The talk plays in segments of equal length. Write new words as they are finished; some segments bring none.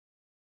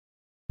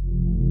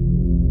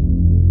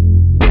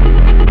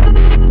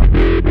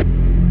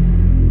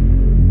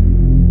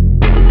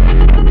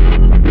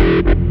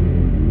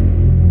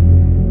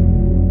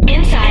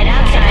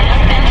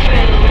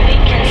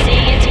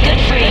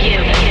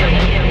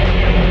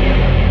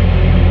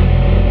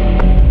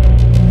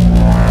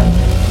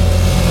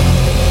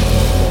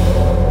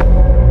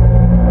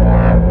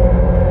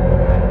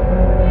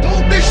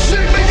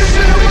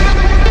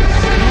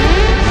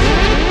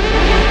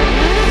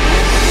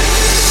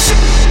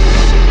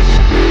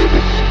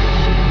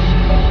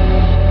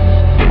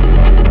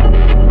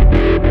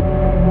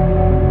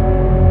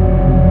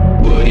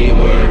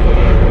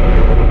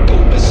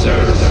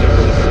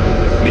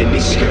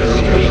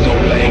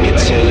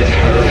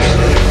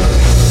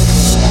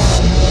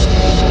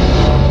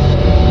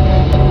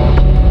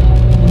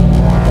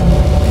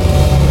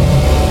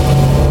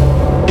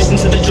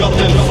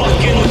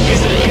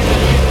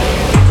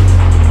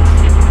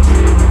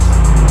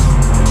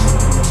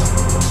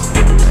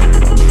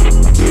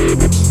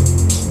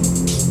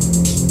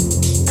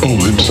Oh,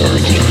 I'm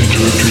sorry. Did I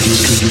interrupt your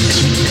disco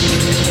dancing?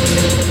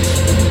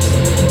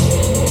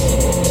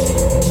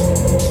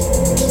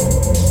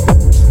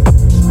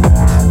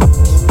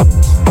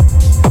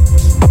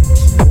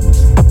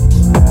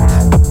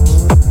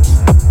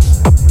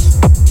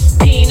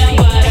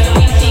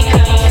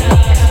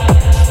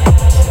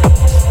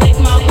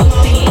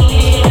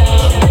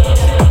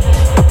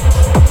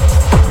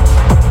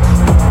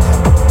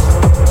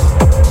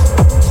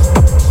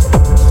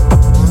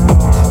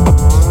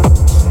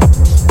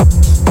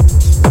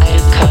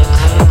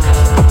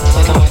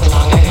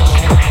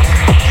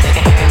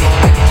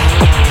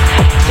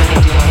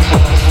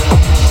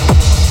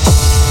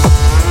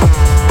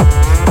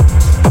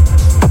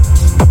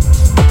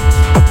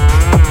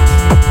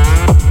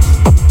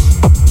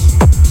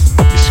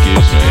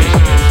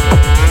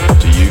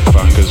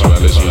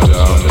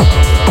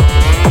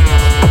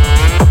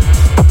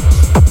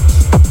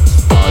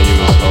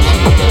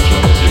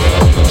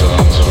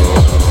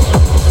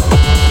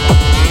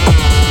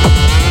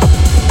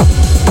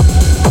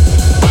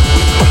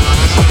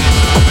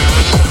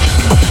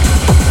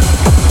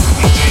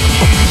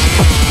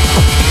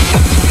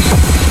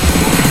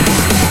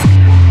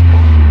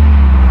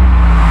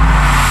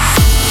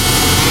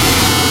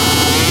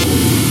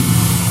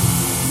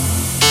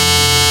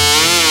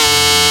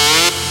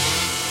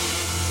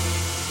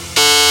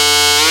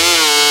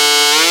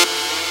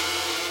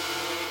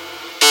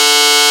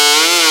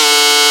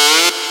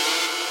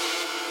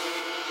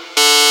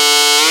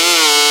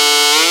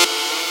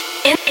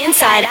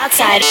 Inside,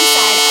 outside,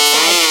 inside,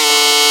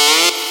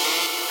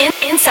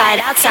 outside, inside,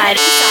 outside,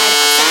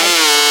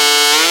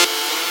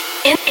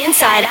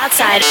 inside,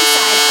 outside,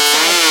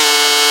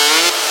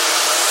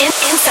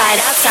 inside,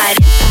 outside,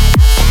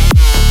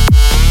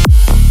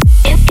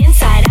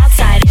 inside,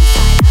 outside,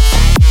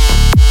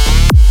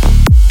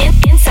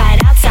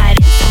 inside,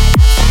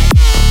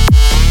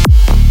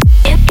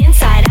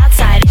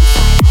 outside,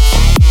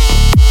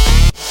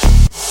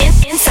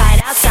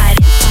 inside, outside.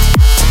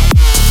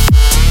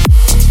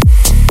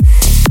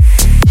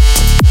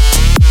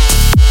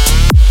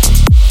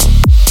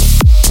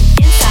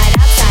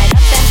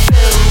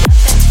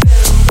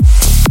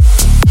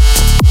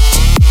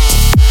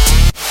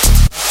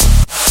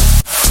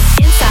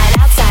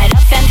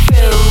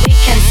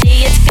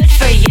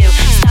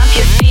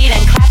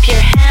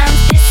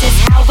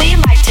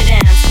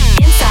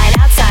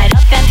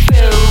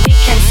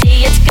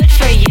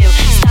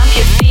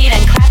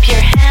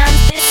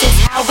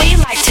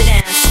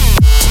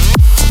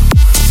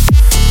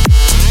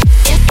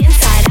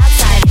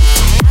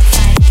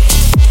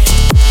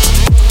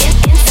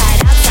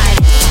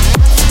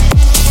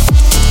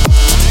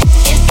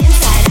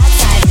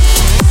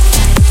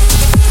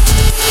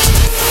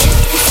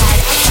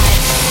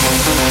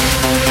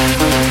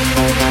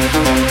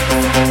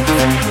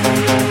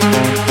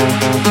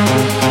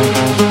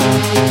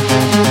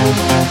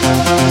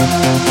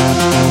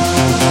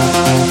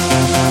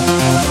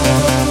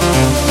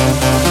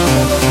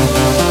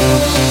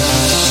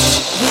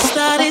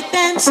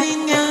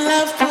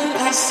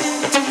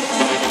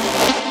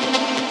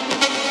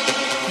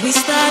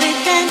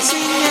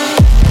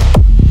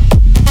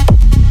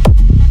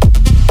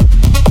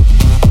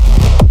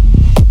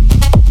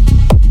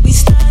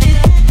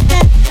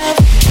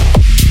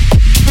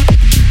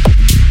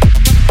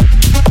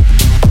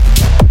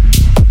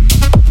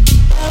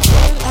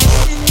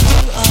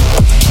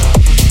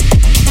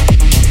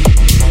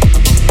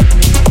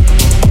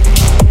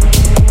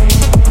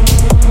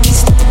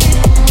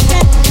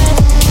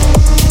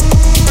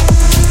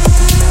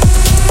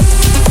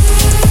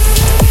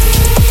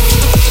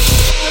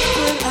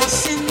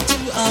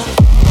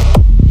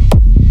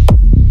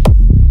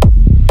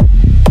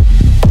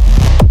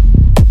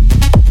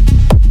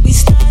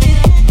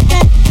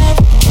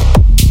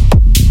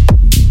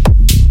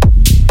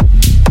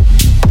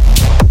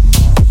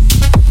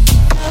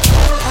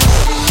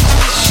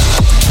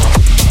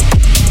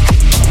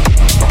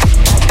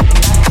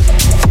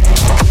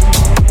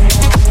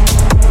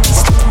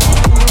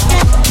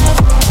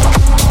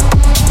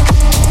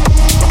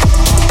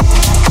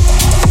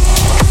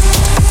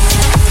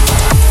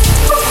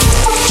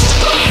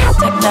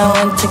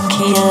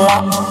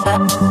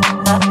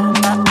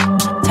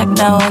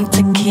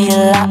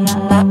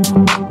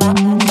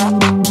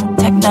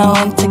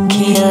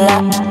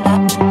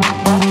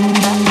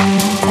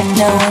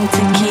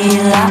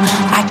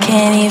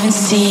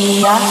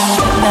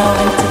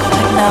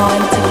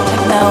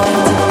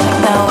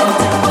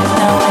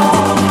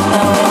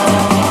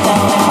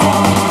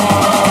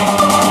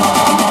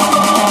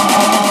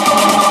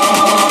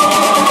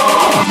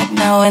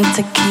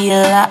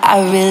 Tequila,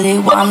 I really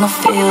wanna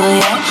feel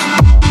it.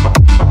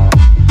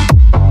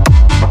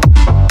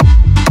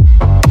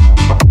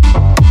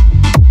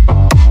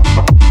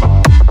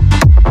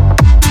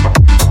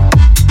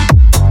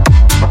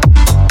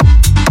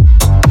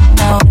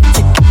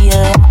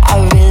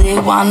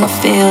 Wanna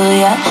feel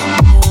ya.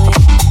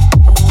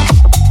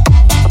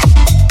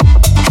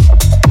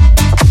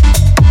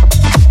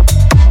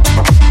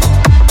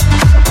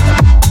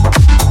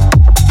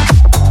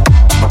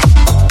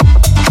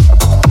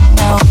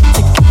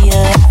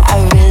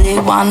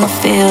 wanna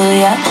feel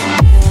ya.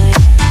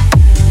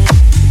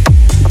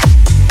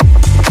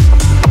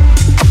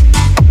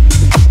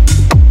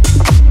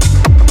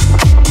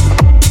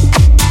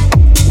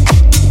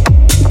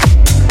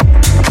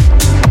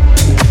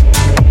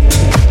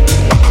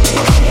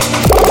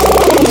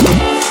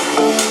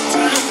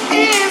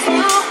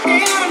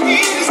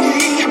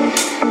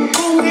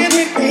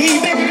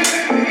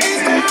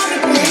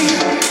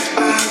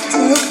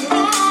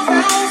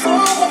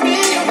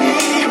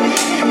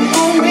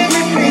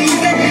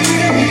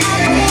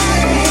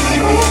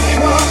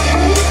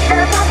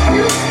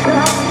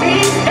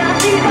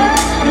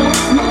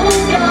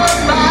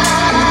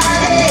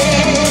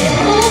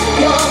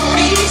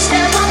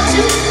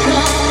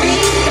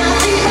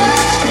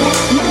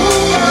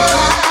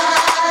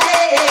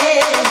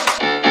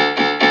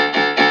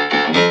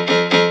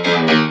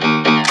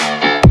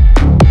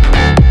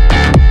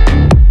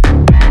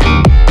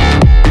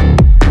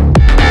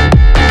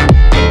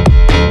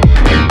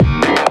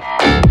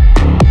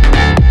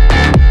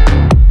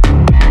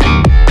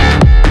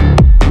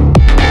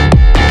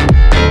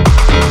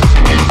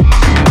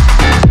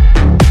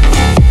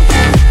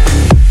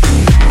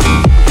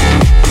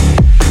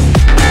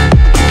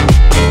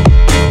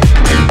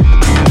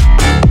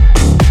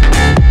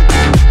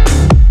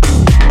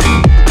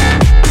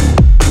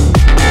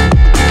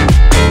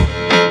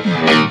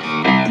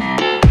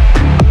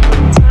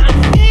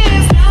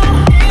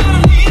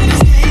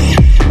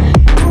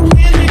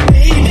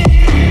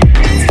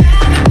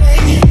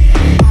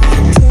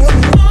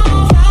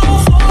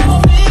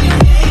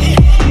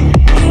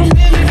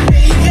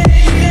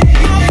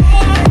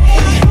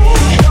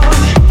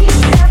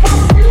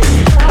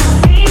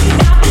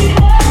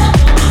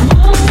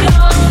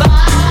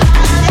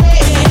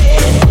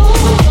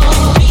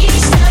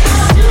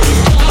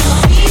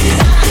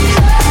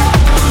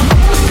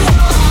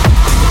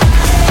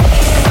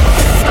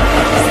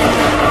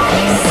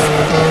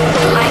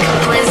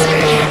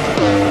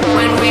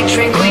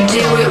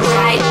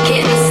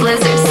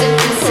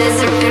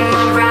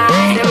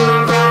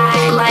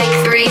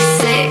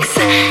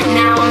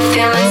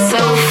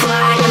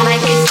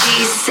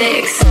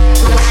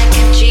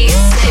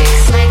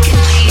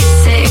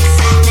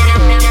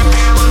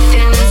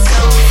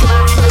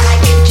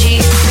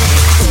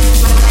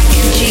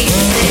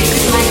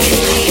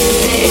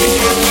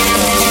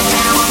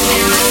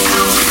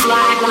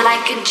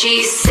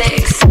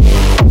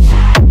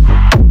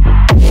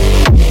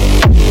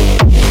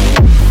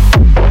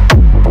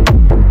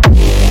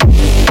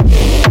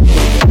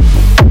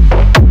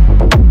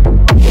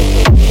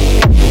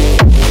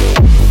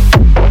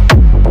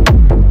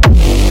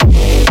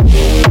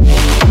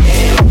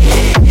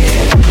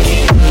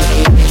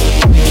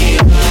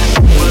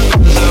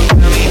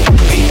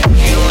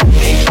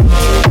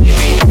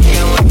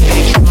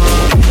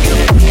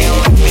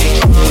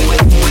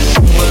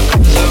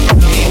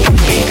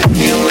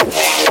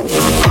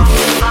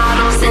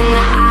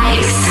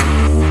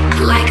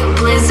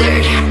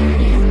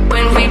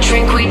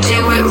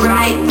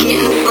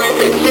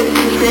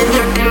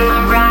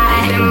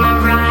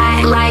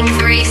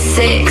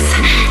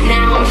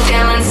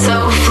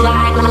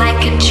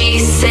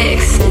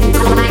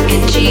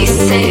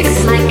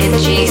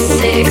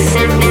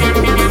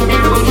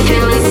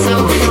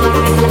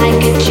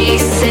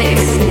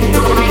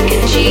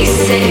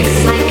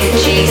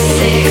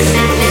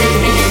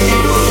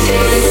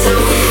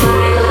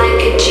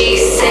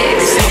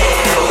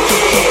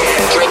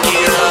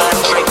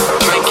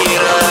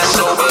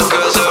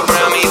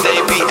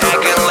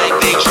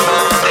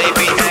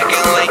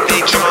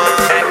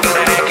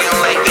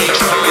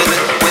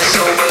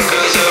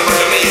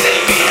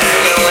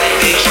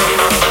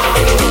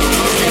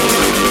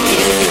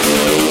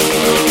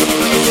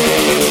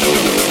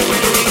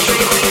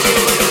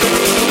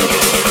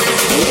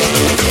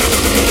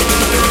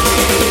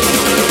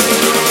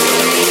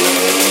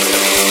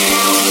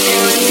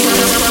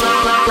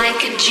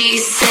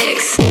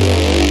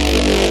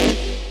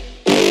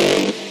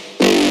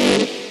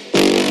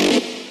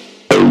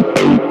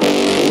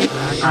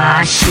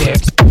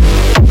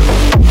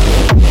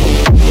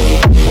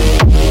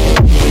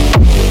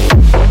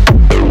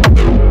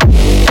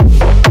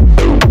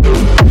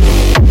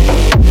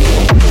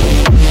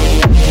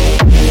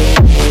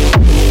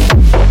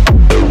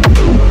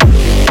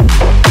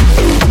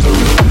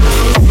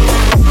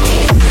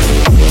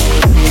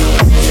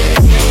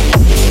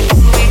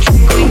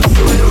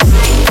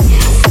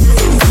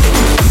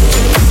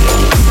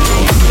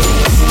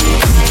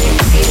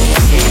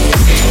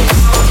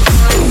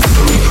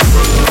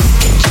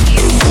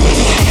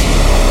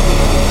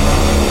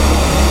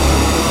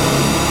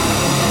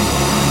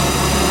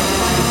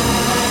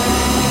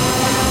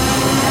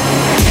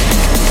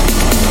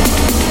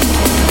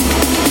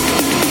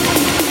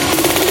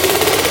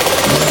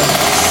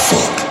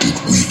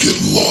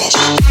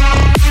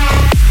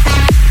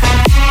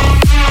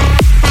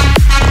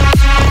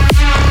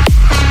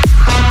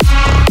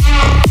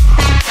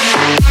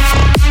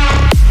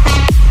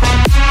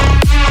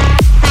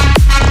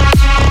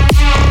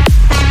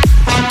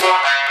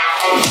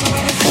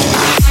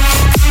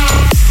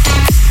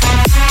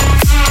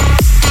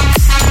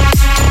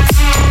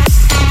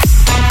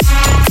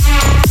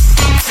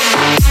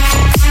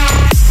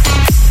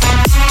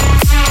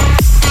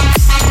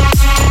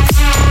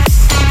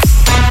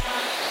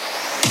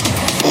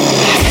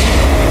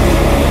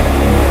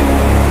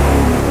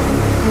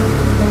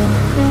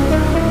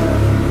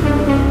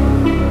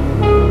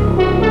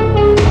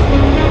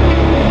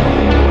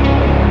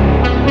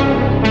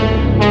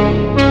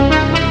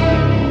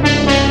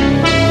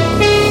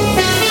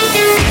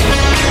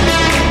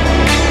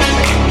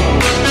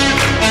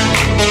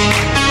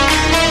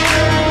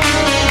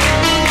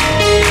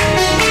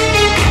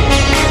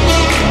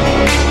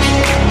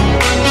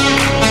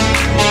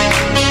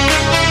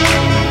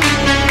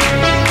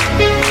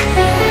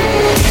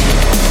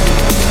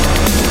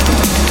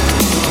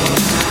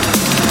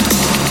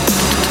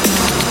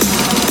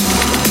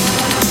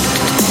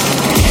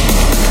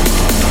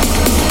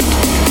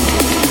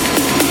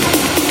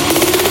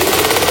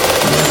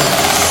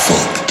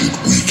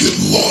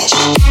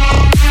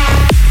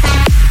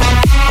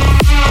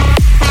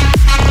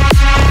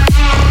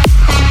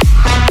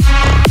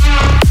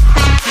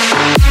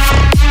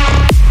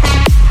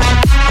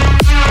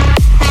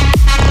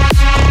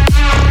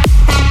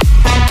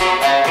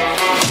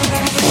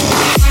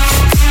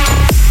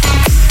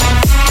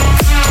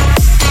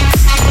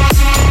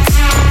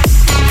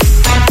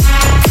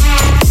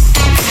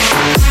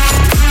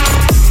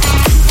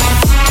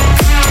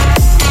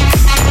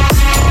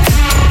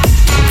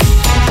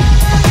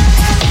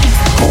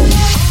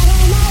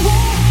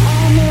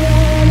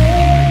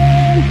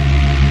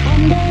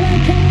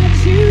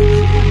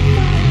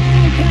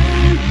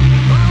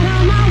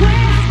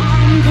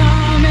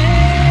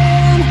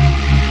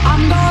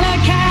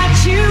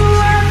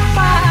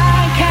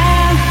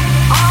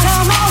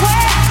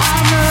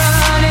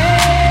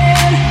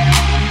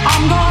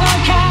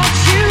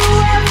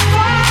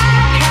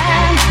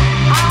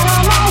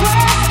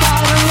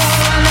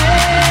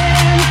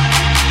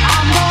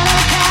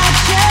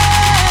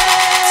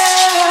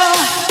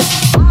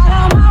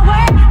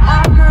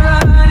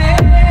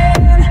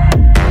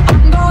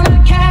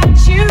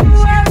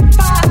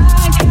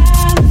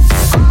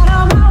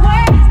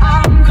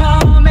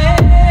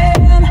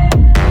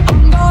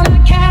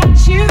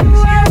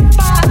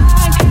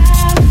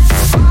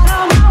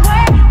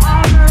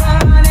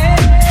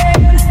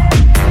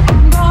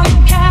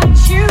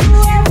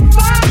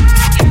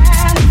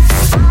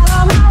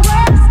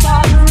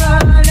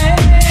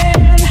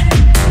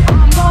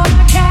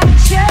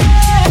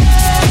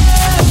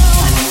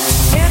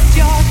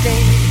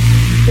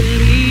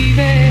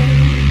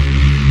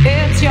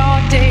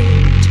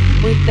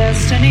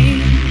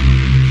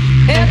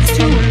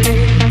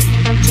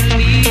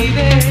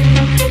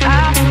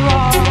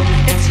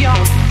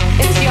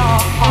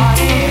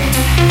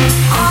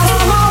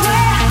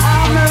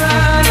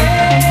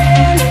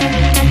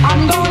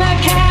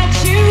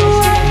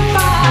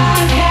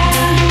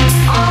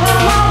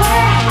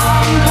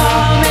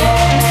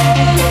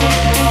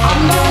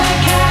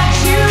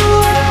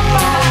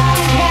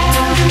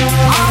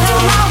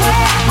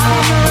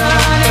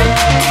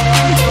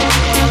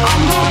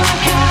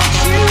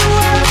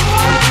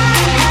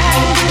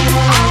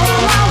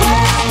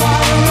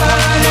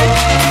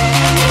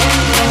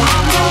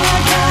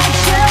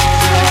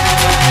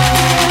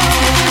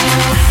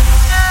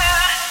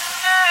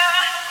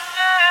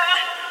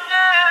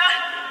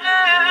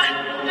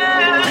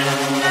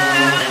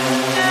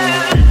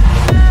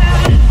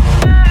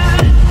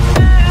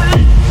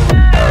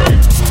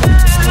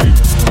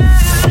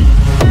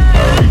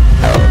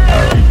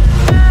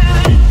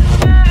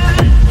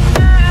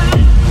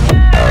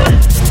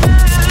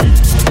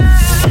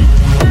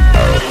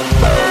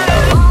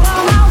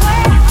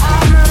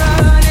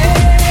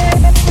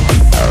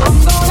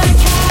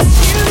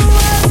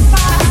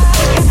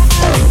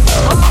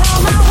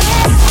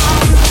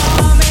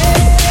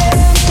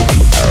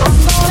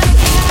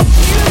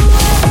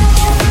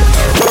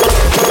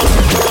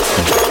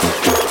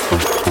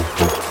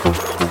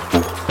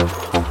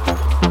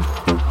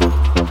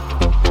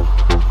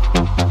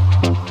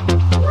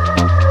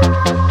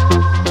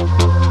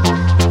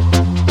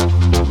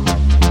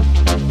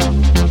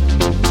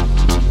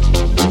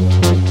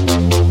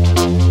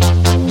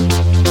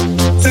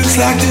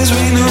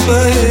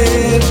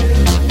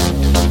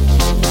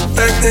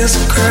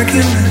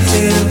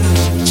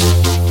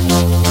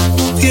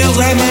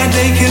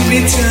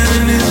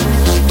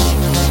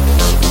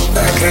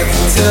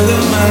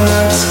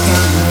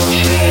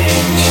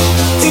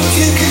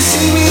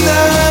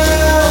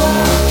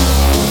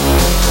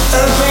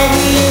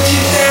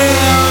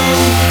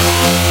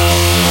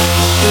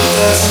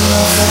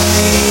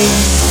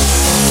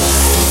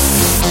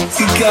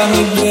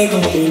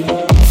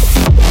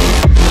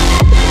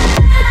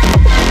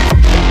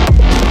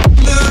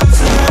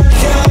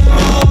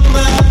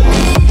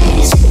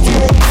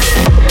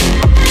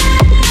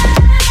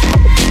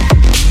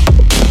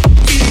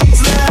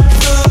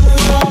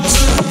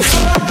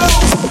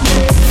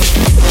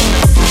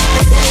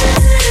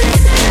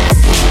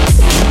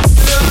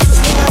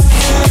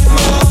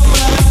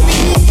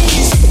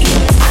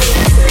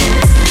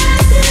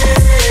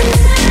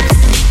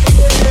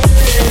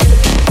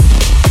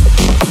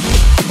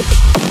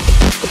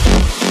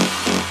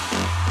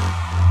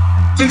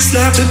 Looks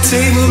like the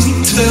tables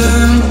will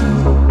turn.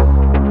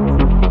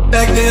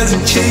 Like there's a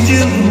change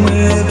in the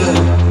weather.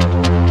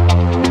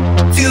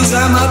 Feels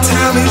like my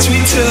time is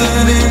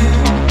returning.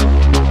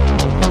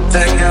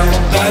 Like I'm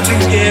about to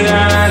get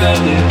out of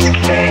this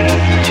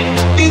cage.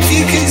 If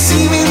you can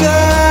see me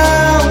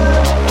now,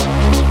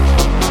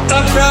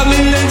 I'll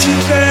probably let you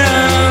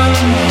down.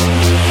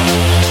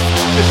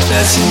 But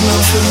that's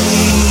enough for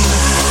me.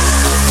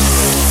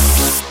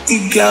 You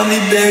got me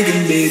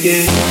begging,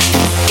 baby.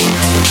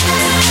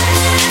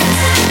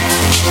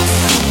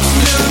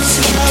 Looks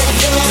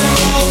like you're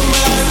on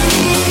my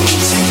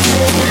knees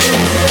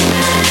again.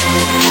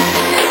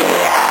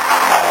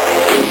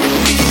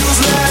 Feels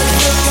like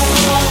the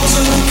walls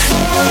are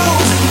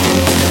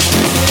closing.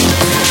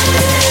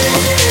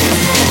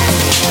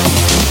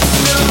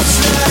 Looks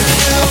like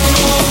you're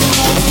on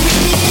my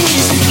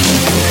knees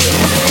again.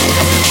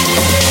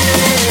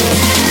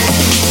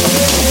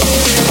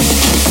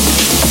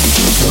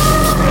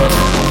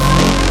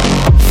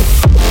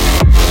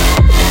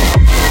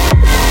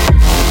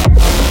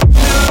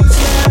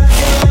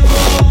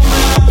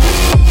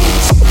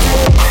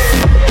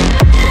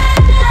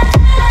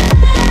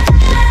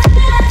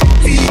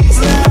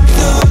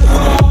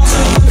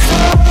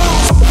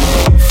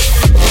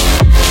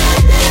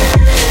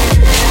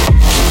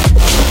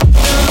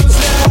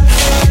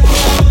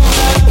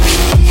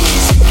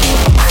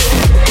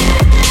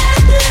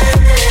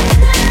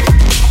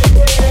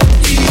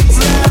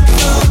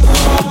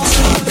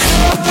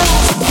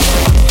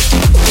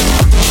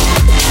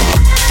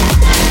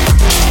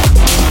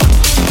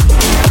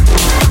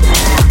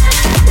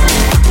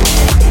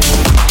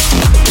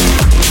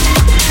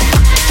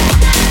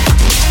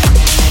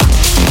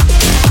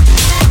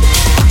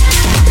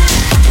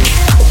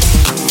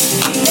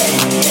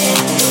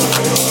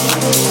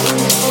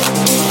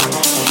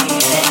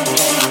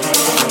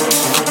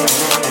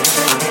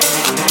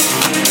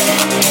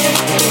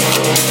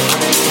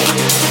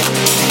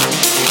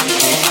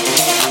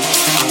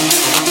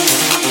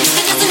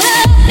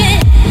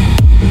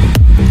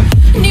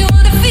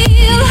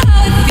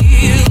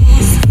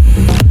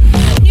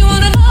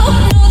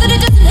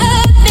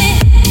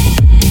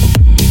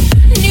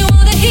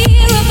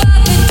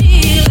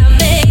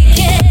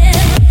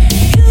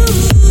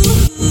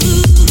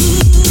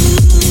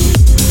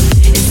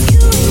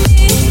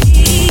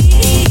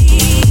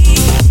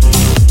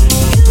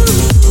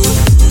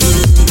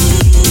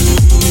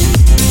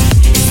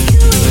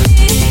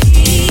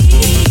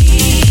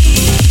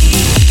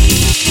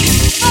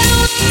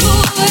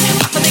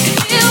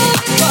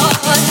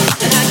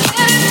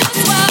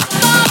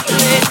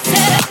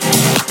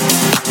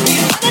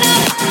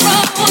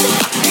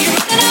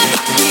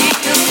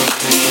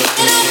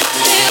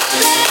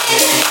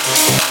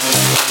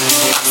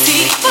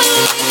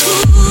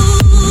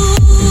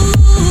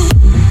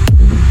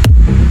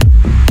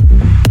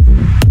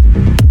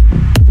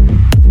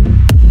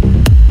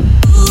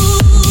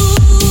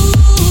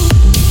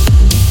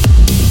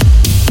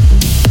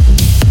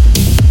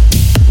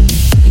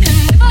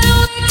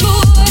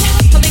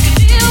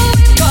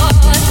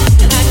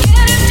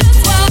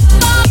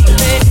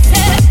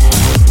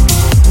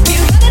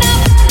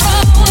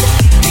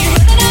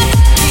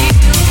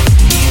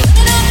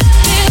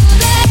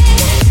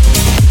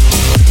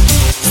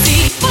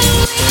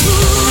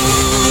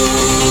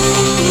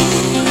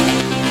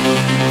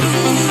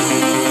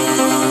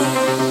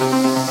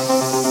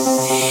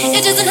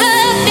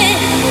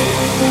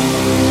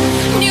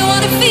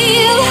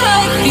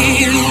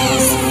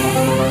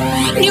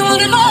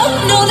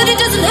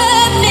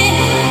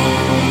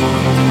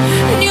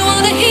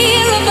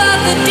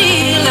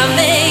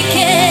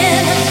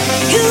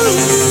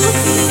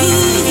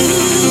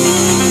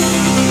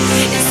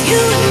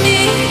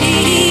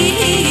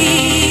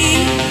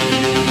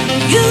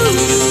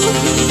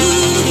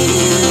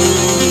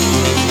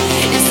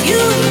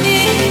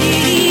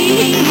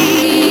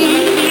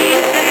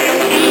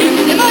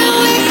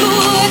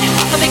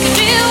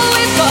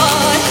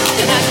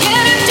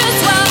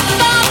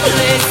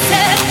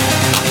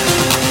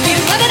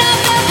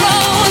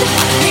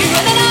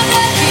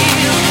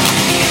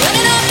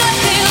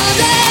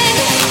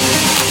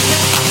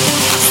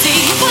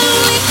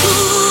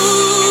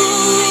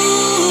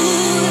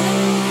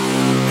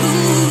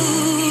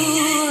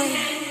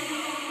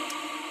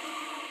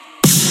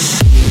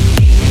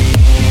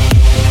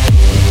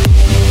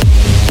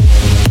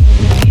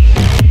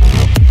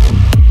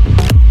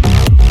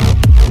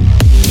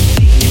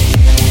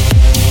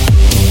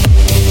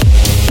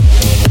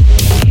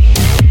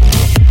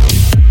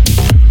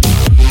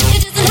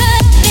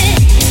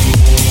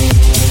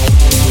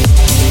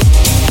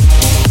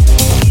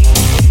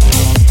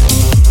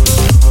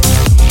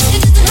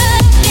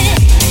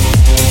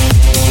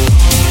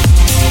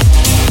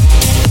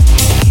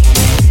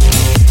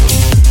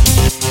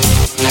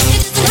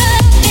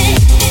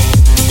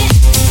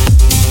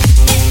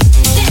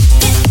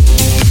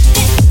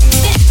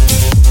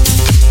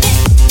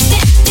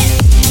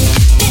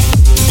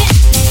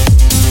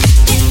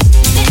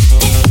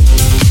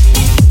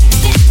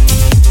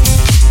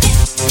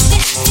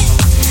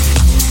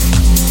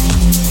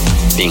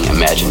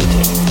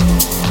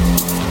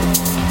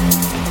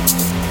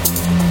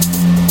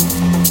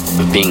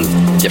 being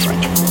different.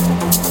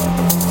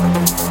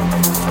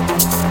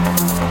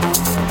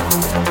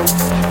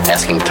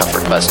 Asking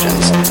tougher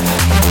questions.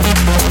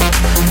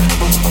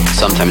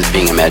 Sometimes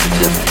being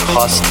imaginative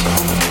costs,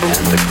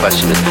 and the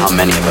question is how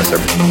many of us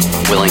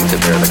are willing to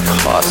bear the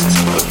costs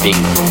of being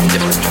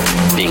different,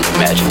 being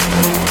imagined,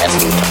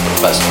 asking tougher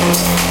questions.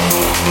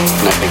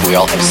 And I think we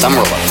all have some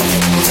reluctance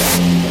to do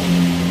that.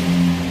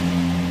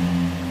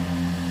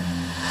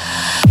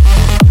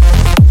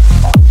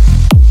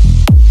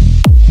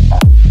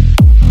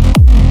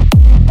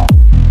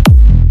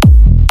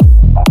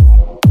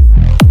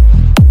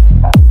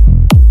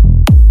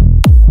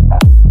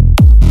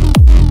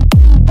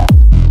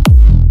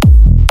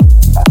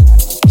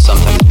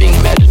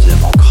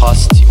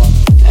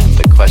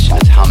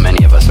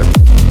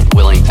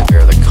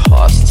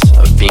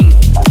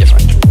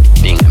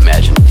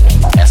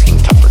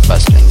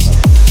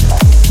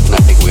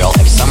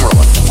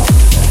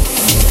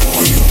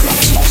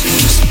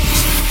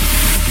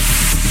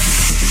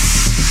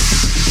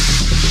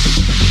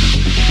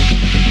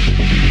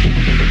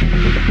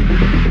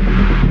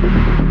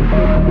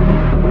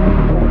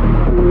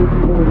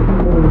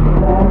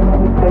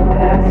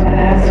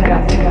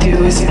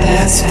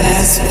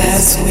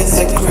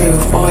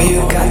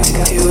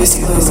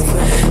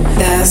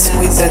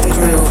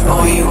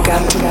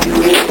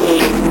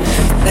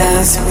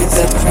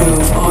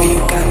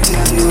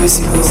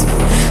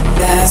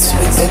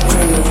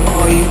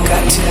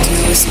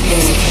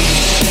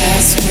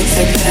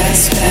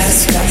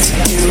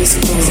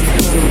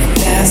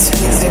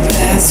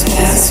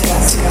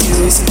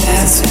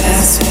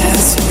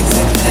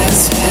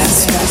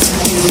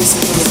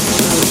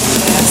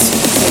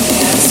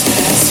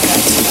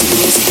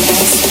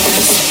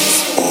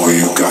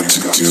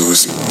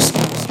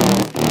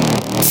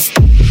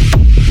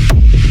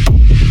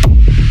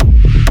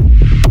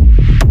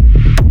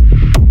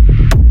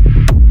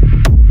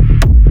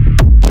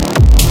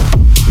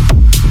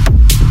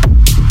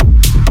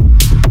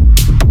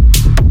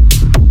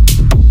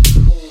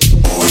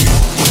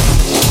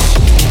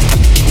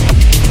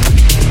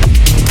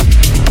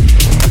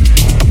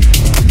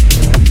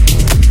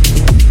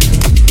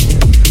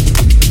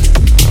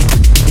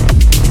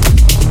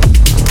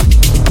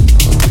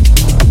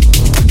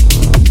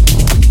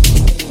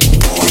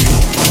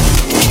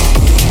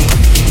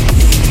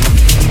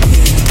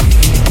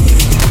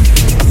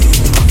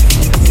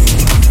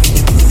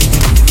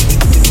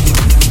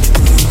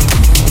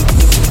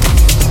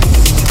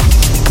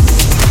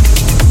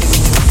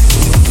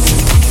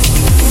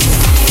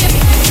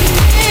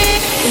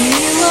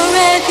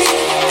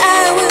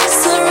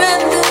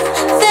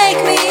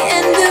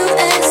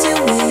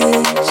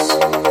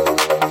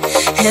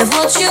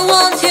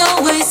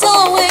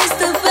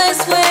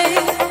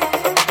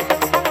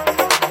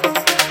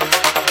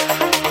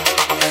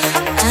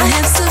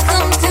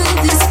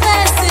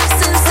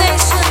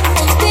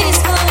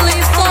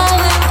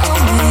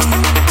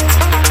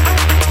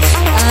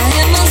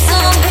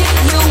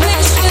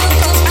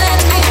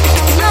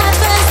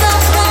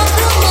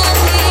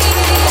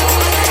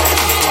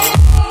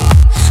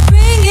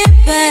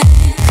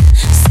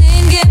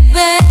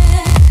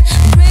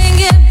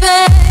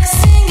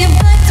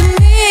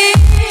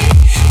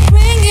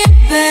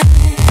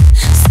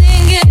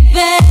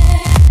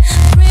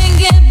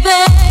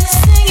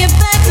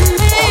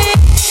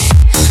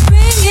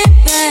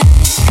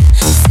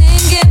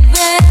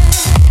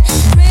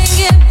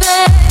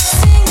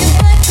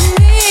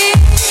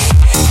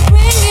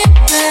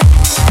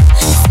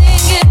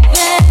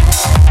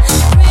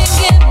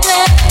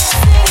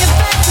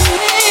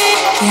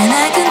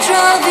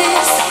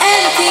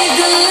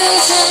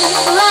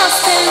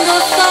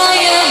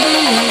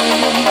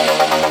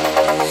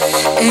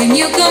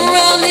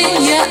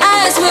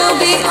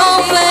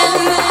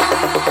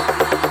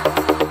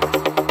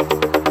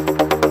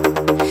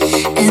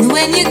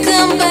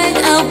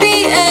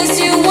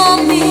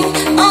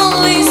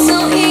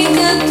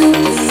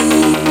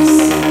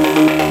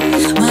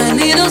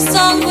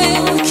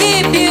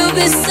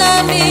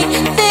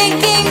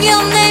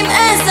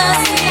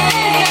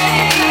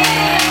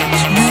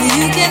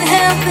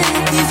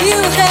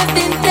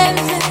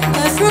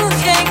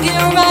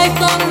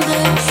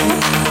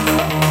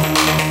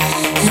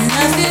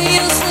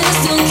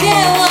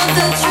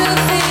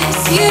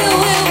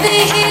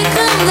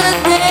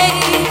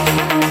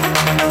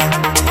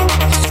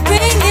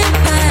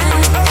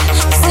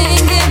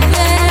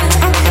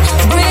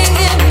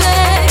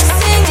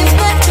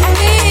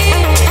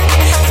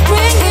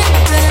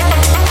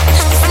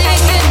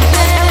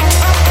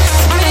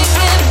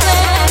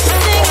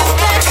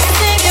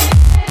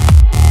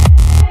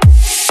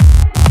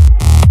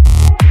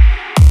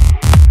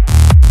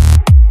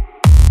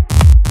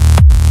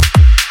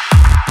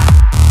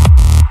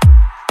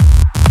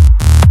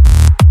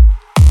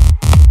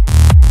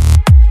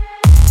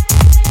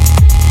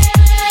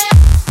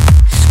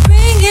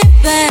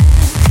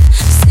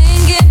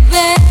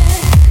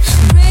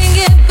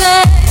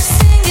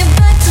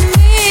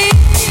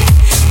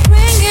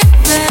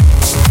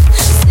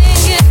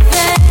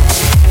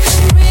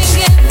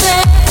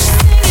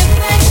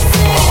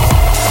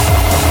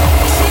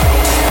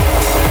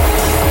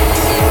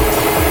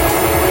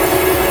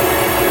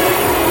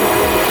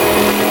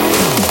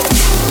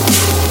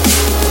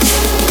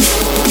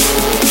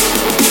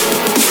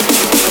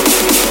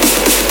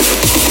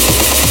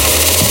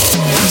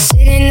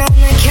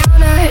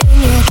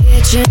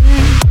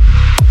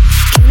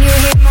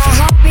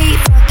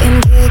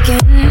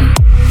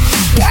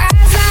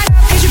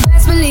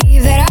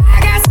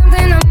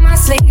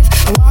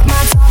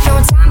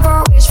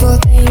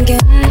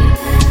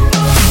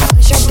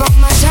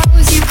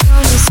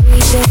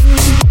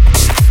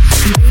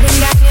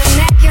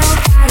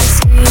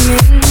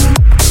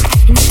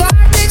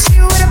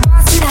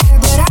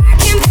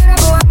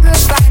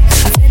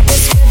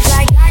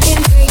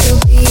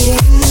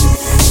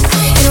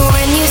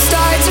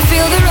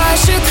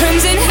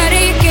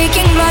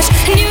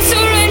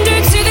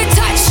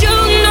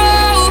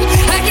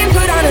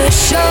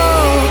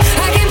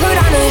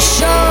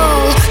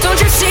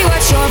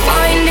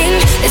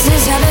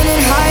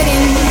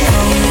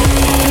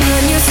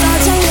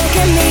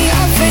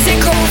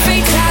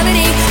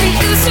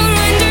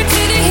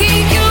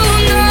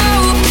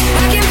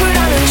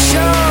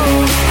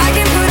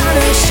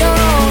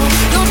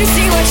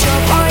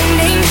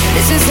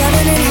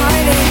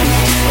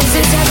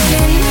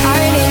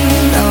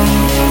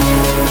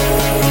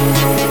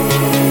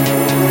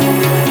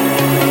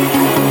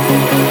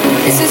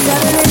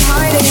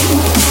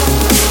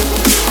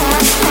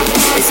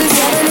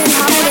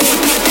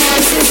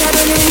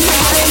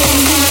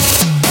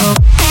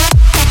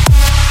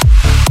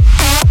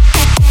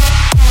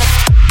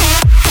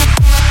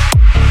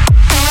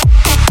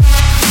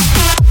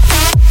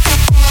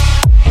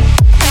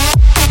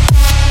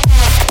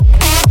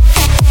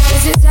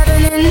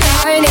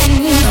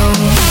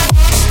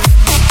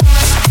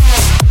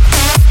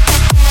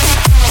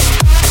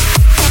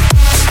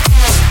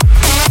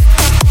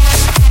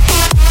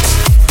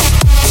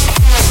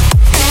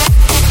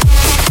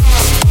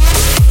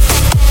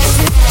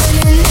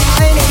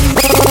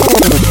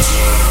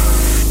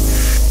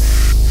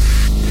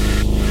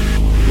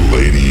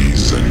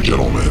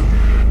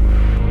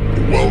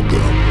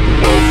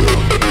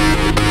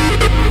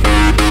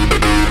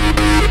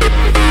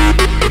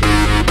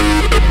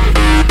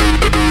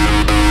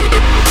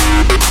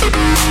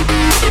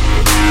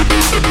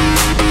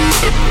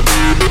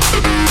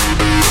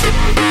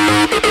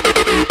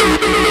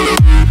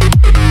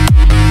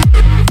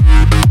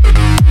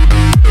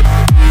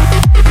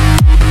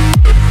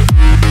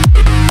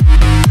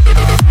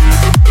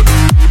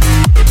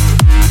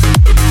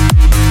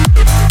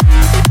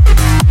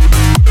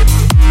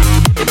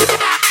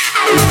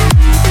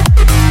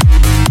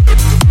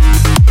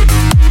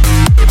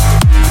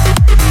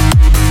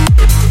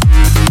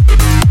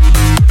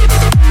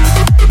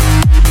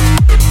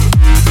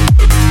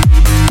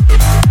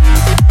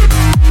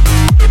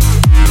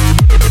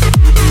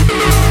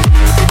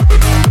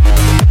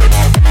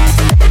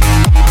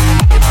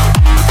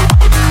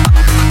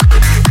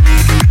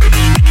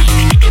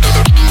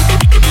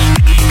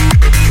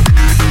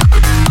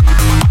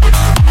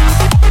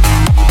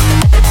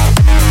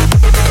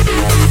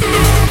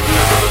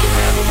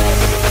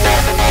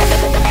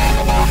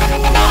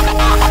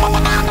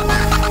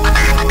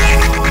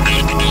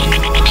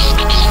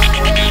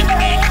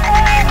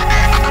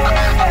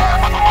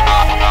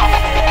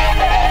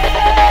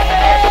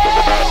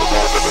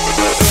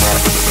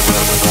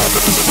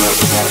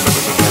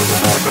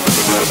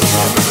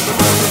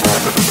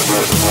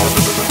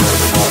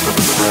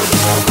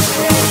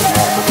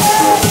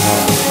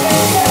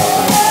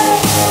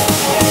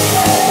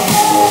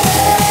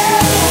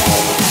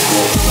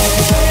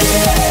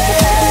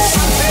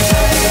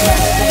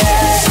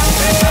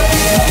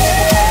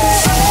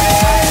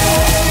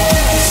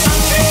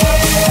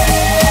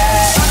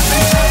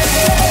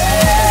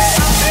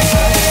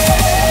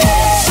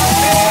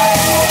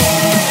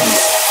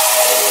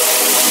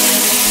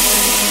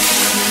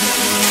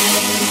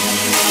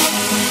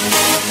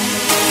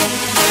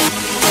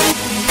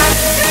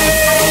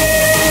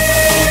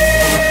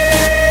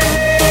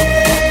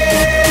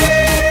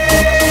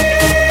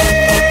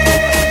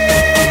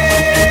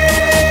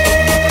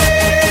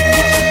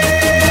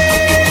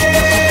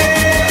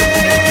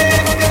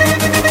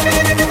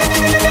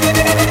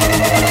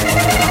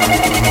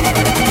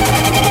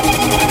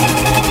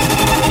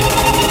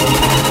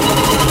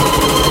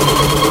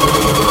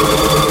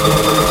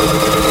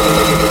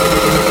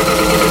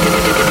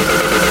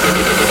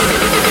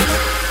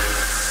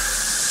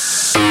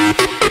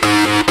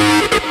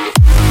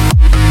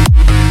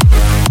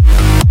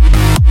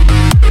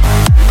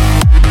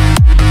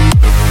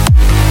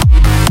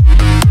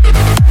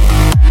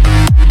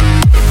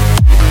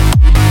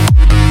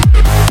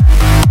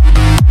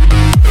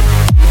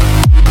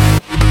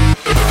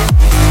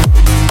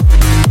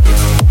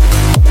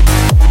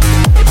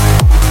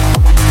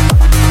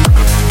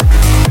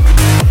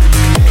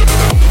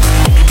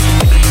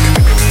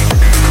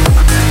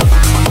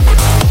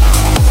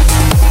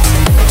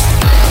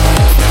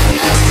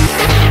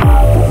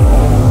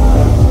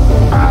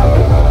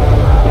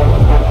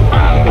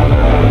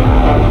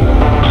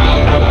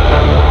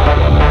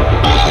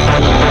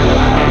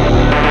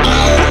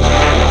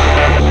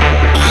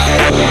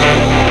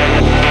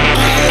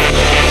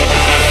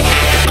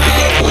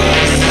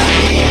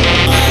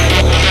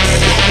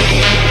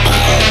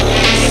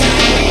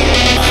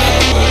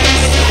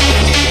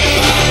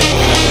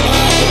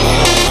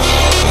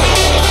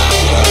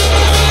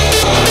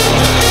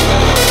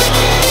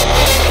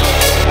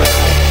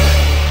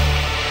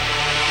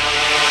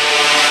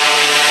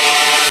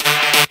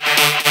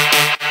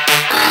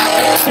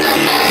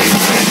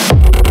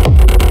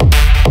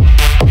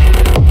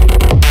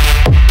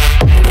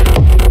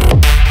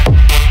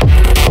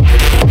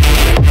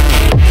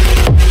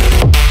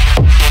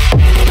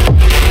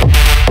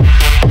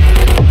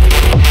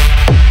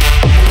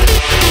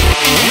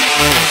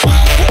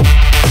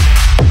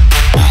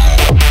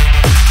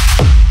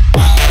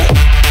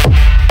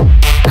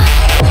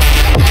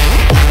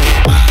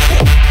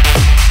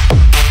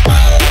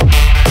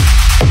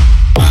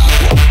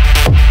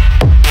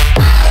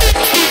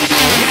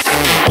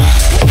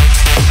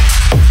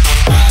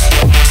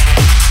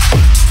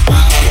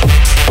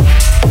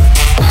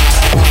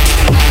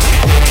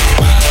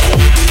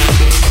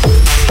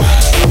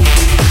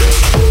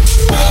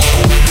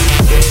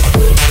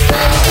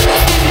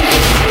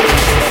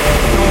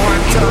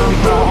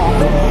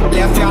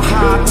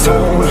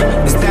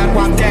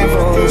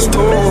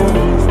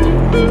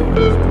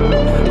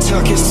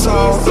 it so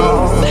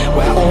long,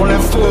 where only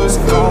fools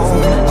go.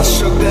 I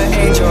shook the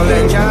angel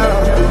and young.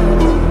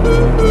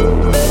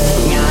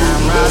 Now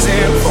I'm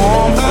rising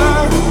from the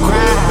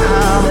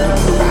ground,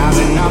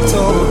 rising up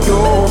to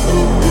you.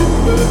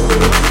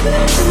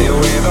 Still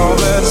with all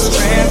the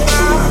strength I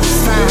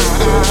found,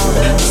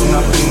 there's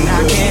nothing I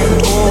can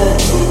do.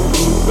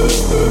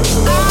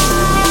 I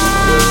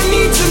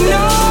need to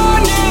know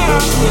now,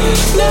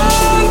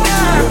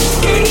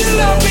 can you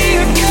love me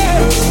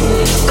again?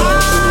 I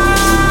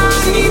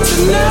need to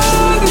know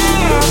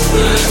now,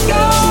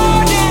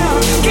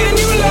 can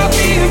you love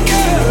me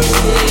again?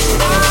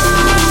 I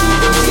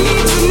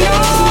need to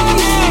know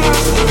now,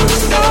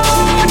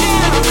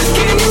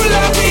 can you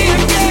love me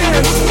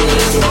again?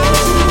 I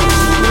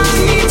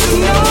need to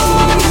know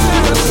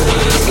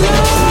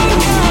now,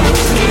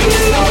 can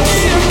you love me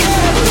again?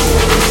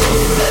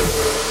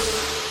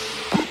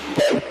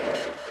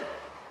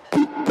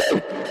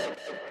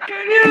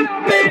 Can you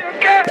love me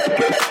again?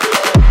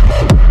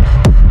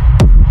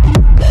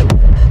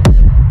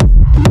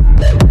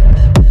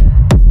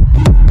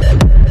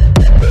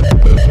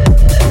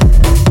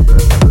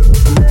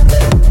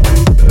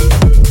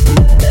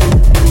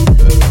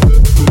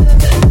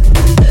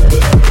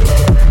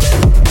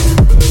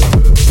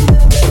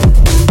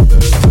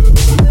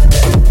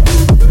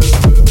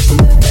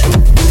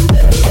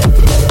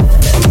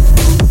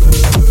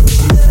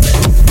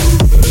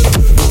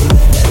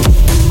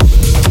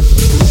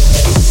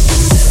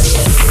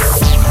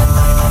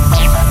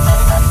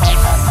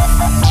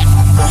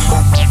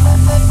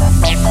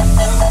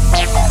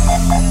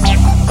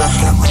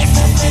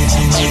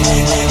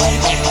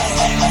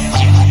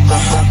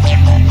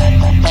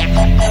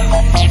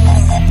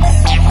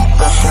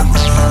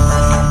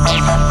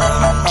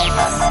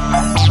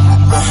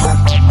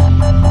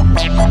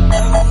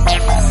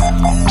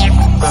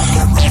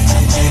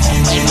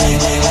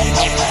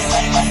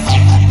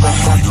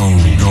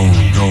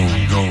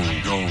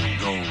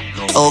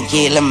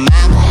 Okay, la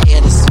mama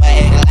hit a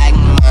swag like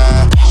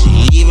mine. She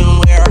even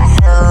wear a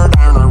hurt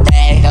on her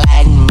bag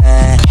like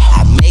mine.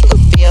 I make her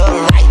feel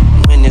right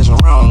when it's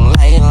wrong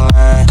like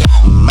mine.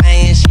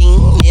 Man, she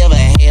never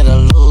had a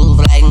love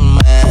like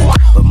mine.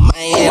 But man,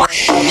 I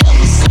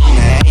never seen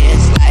her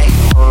ass like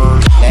her.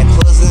 That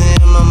pussy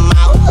in my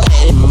mouth,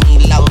 letting me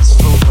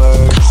lost for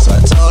words. So I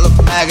told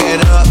her back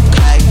it up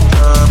like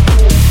her.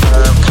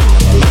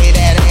 Lay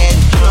that ass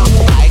jump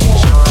like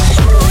her.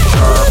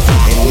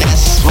 And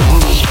that's when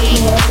we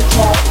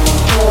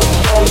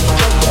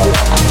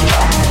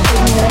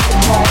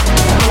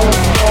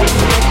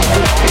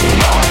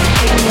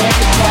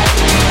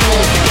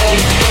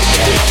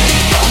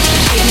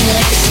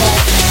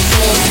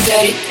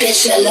dirty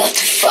bitch, I love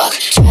to fuck.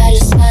 Try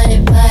to slide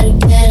it, body,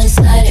 get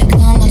inside it.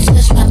 Come on,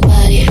 touch my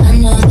body. I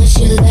know that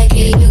you like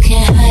it, you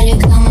can't hide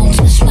it. Come on,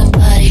 touch my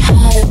body.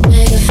 Harder,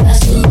 bigger,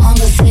 faster,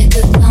 longer,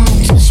 thicker. Come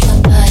on, touch my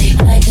body.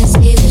 I can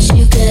see that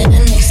you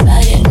getting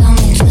excited. Come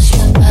on, touch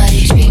my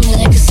body. Treat me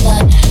like a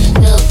slut,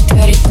 little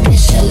dirty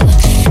bitch, I love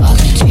to fuck.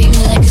 Treat me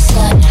like a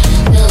slut,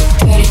 little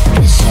dirty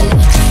bitch, I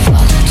love to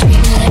fuck.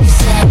 Treat me like a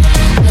slut,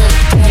 little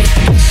dirty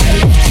bitch, I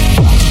love to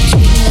fuck.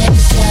 Treat me like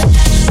a slut,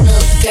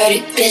 little dirty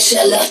bitch,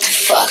 I love to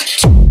fuck.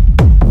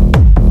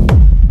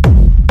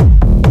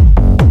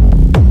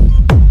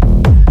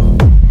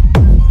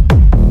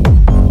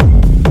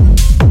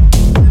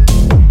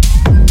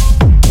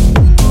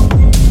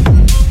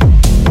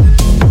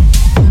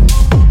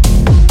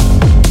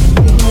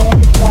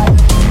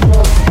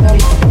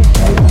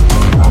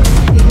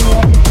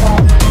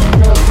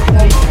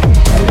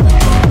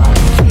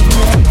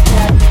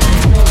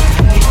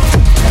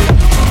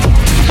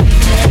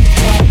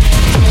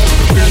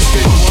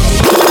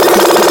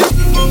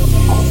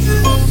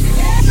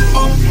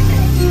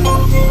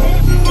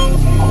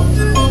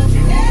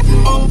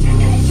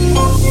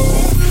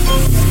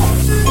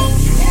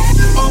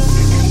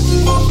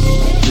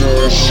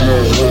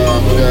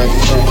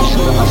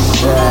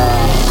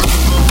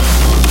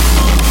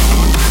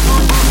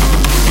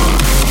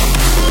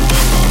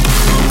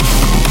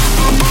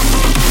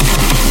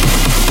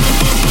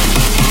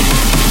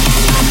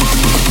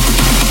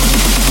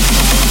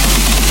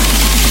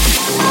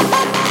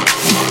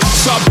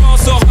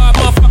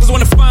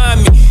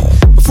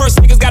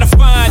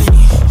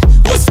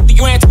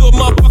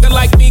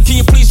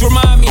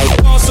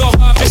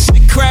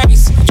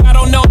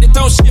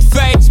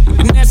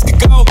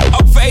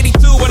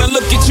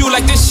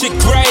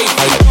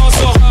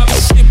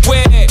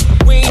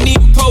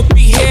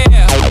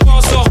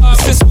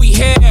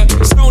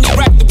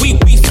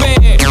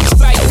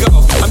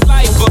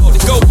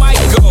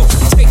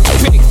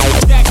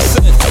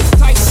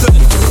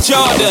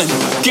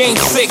 Game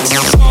 6,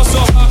 also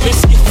up and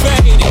skip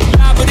faded.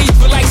 Live with these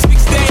for like 6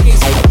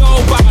 days.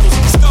 Gold bottles,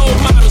 stole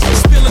models,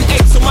 spilling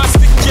 8s on my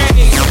sick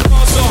J's.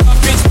 Also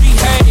up, bitch,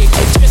 behave.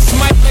 Just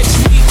might let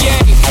you be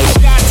gay.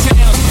 Shot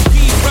town,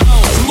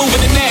 B-Rounds, moving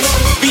the next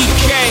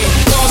BK.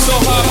 Also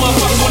hard,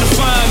 motherfuckers wanna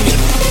find me.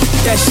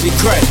 That shit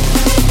crack.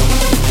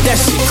 That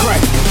shit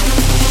crack.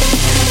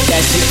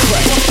 That shit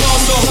crack.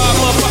 Also hard,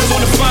 motherfuckers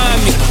wanna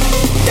find me.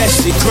 That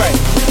shit crack.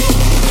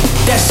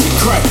 That shit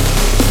crack.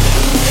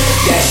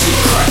 That shit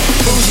crack.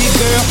 Bougie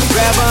girl,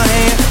 grab her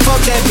hand. Fuck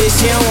that bitch,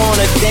 she don't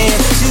wanna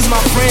dance. She's my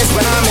friend,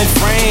 but I'm in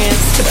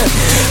France.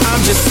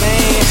 I'm just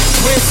saying,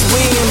 Prince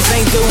Williams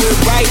ain't do it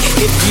right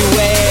if you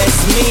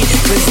ask me.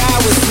 Cause I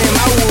was him,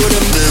 I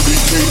would've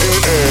married Kate and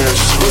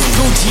Ash. What's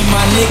Gucci,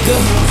 my nigga?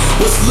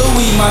 What's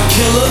Louis, my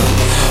killer?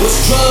 What's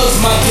drugs,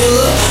 my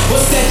dealer?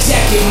 What's that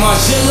jacket,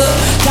 Margiela?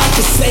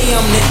 Doctors say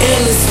I'm the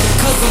illest,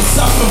 cause I'm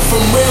suffering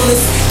from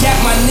realness.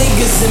 Got my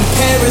niggas in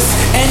Paris,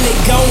 and they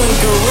going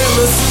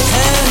gorillas,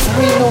 huh? I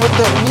don't even know what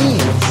that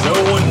means. No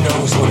one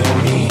knows what it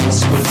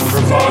means, but it's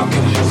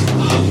provocative.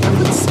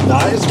 It's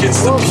nice.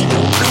 Gets the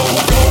people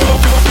going.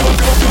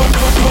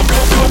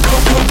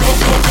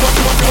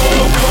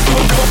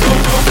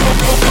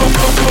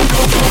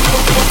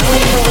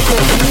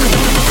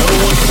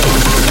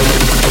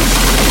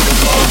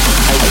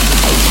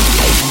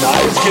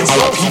 Nice. Gets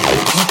the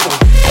people.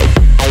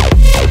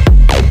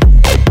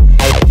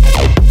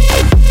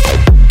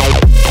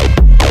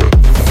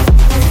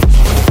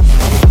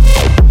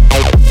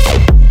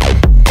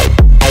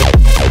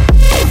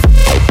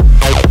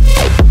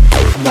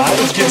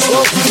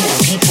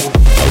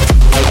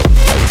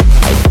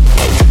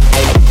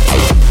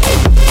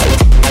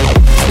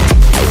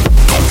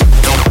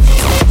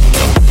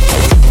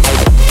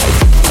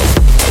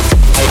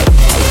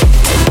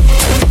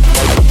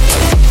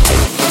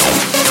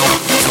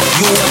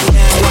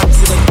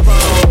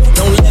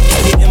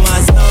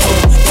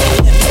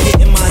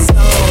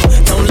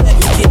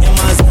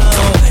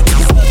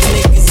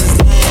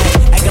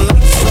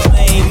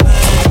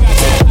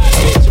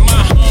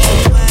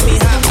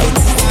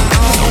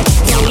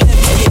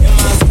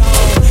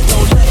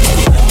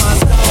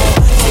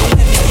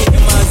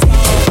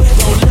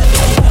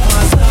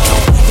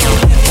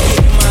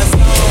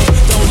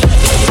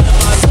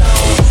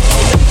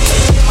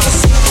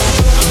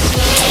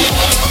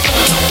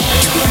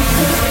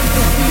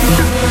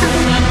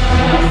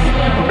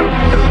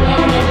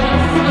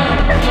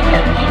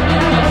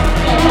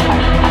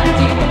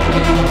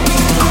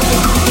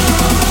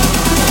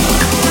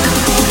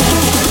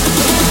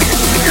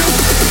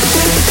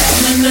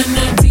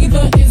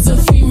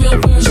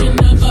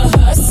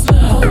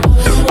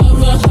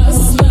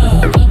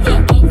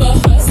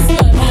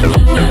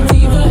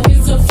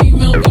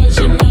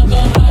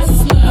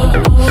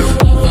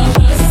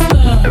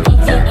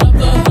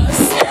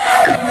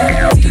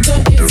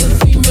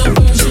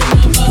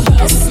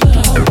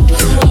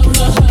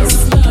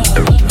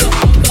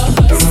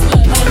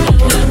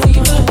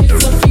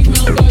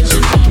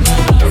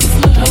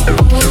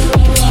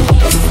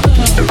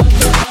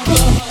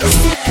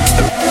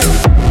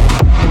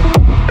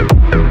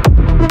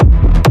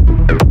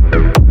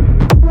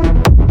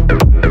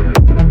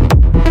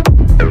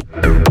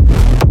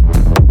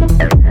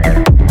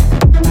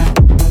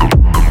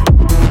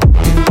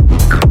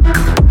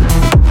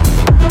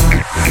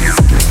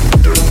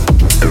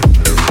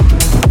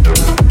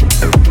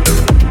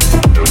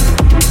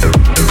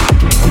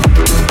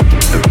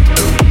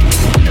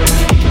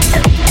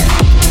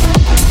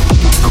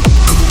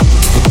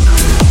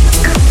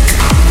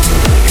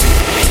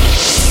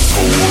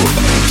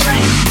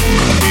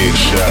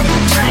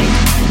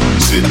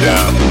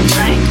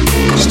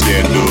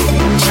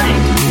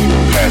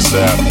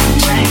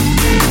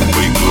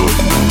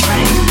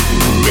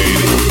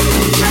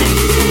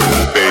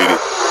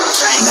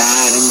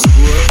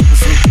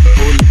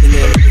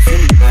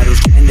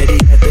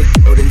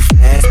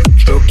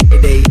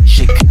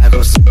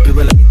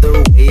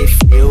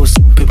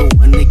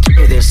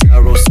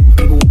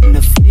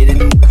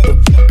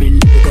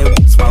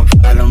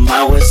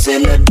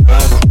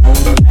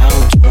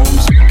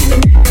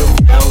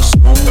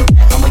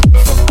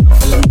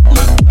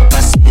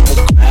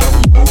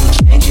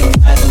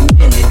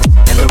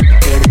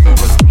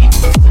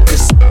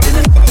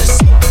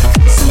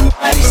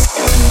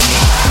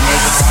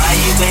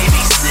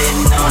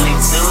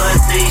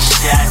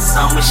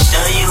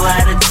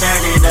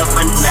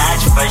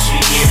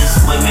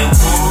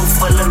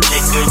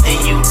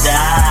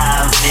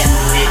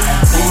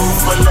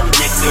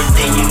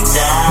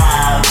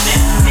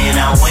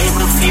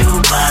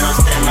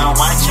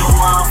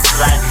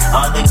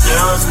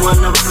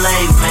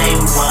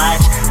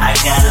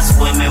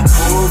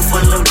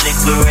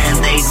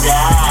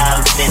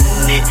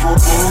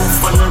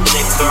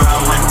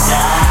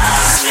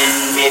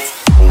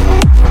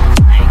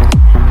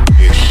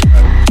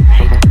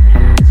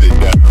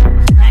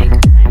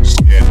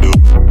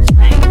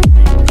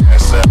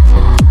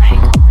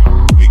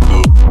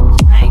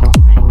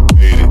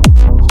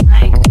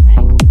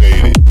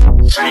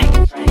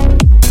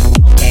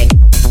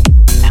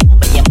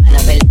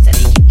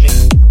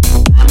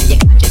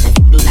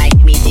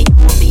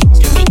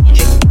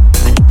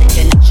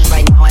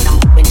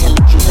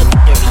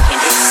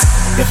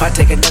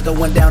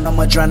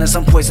 Drowning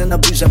some poison,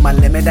 abusing my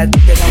limit. I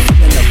think that I'm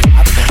feeling the vibe.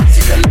 I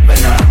see the love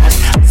in her eyes.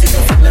 I see the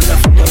feeling of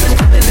freedom. It's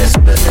feeling this,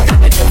 but the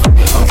damage of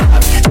fucking her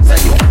vibe. It's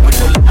like you keep with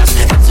your lies.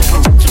 It's a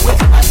parental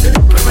with eyes. And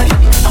apparently,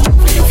 I'm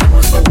over your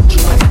phone. So what you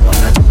like to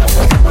want? I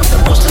work on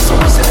the most. It's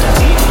always in the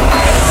deep.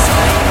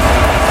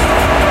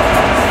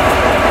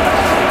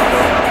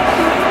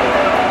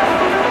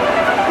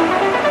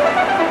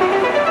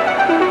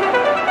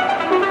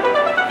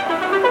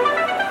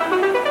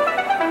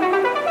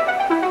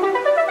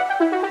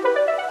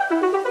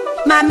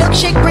 My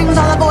milkshake brings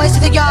all the boys to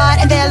the yard,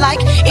 and they're like,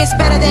 it's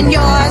better than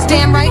yours.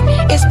 Damn right,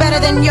 it's better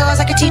than yours.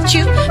 I could teach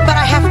you, but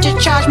I have to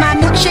charge. My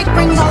milkshake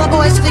brings all the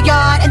boys to the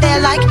yard, and they're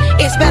like,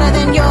 it's better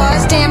than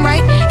yours. Damn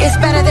right, it's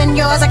better than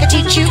yours. I could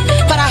teach you,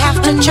 but I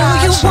have to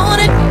charge. You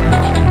want it,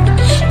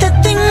 the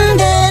thing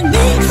that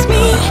makes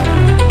me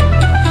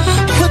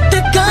what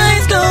the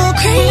guys go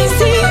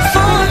crazy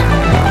for.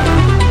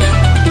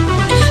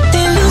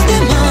 They lose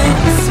their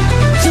minds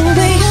the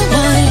way you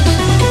whine.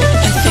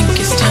 I think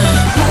it's time.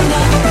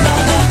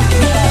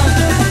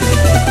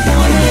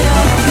 Want it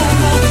all.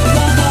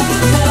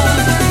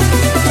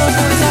 The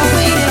boys are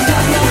waiting.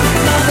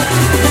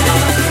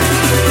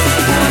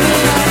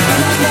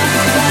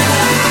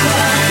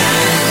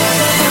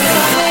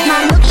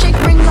 My milkshake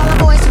brings all the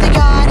boys to the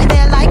yard, and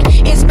they're like,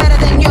 it's better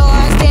than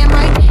yours. Damn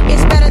right,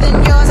 it's better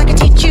than yours. I could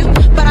teach you,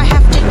 but I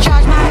have to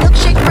charge. My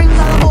milkshake brings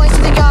all the boys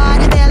to the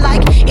yard, and they're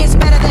like, it's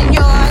better than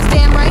yours.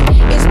 Damn right,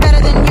 it's better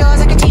than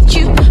yours. I could teach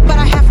you, but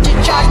I have to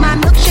charge. My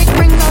milkshake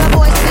brings all the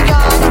boys to the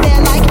yard, and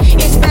they're like,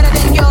 it's better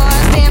than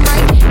yours. Damn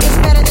right, it's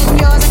better than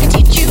yours. I could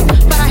teach you,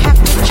 but I have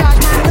to charge.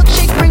 My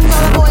milkshake brings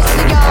all the boys to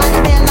the yard,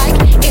 and they're like,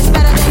 it's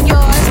better than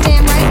yours.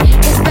 Damn right,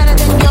 it's better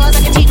than yours.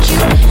 I could teach you,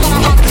 but I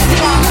have to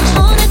charge.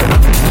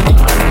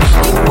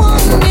 You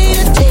want me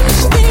to teach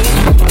things,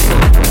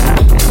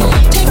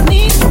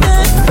 techniques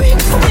that break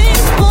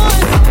things,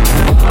 boys.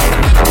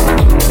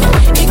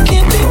 It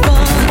can't be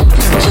fun,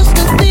 just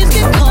the thieves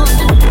get caught.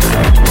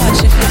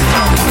 Watch if it's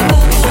fun.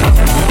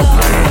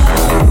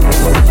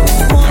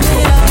 Want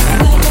it all.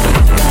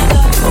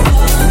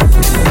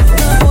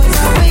 The boys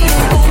are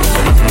waiting. Want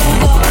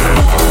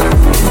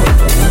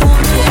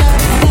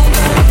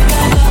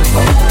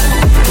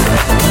it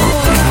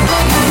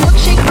My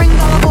milkshake brings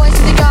all the boys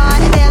to the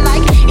yard, and they're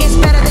like, it's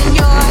better than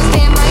yours.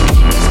 Damn right,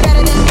 it's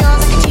better than yours.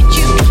 I could teach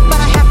you, but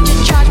I have to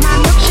charge. My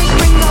milkshake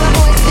brings all the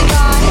boys to the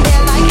yard, and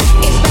they're like,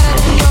 it's better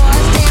than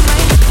yours. Damn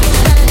right, it's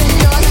better than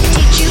yours. I could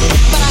teach you,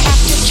 but I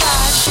have to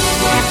charge.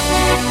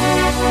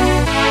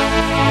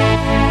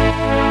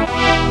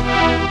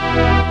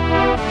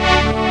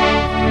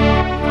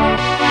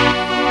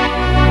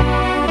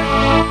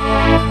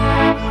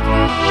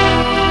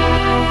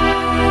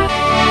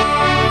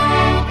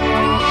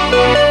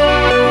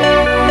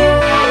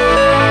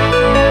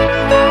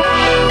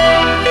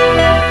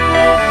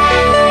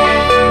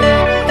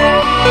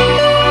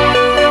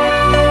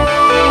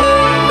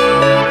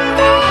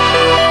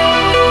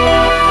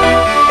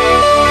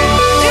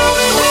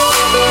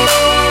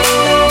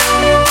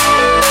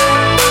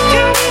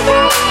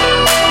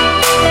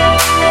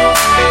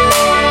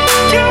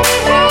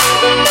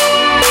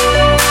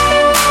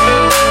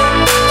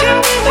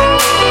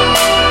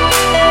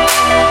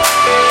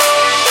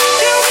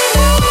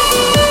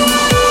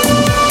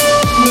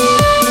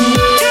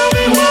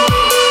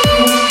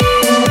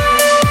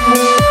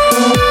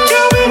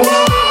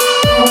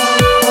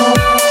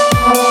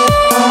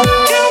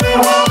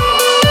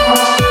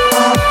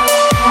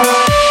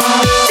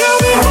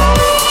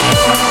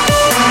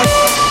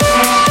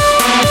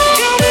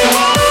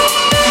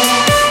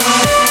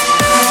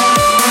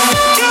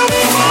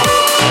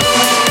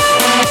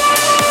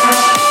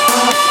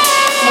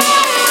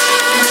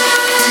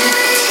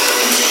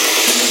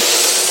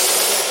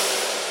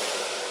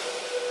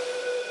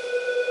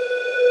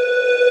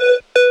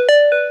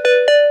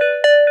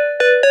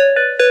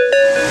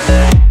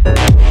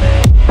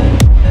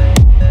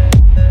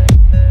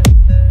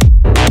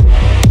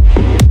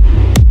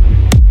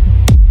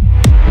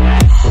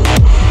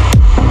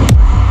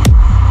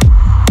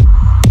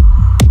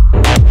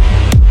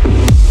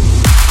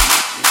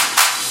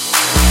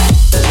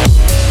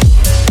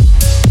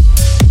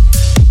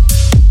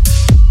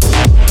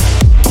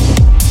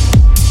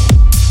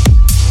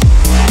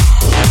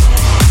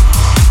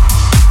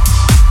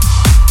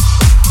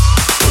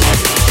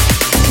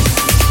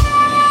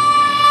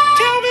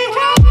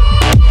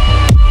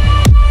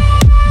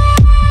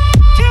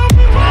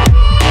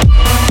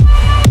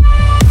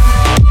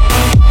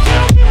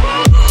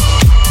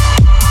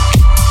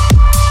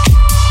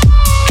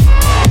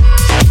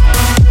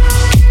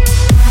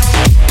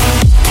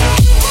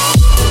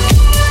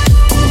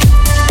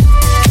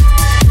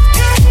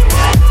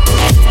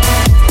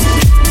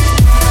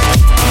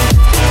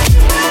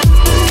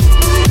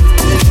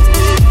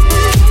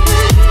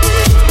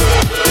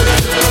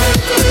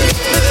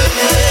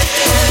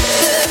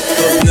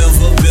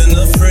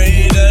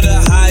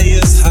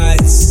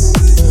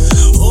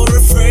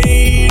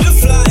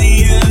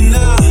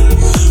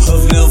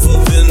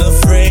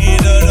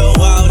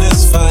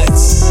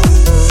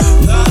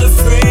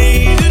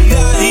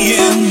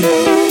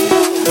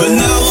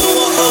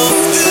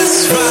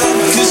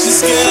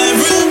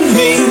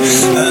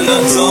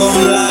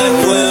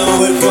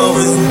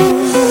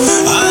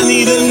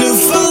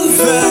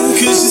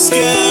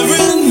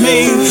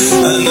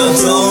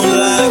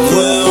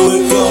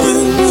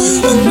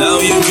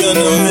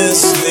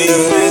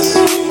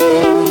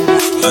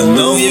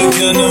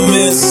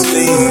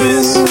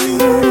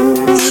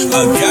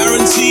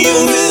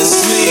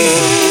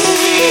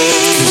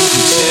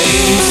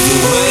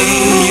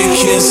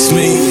 kiss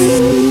me.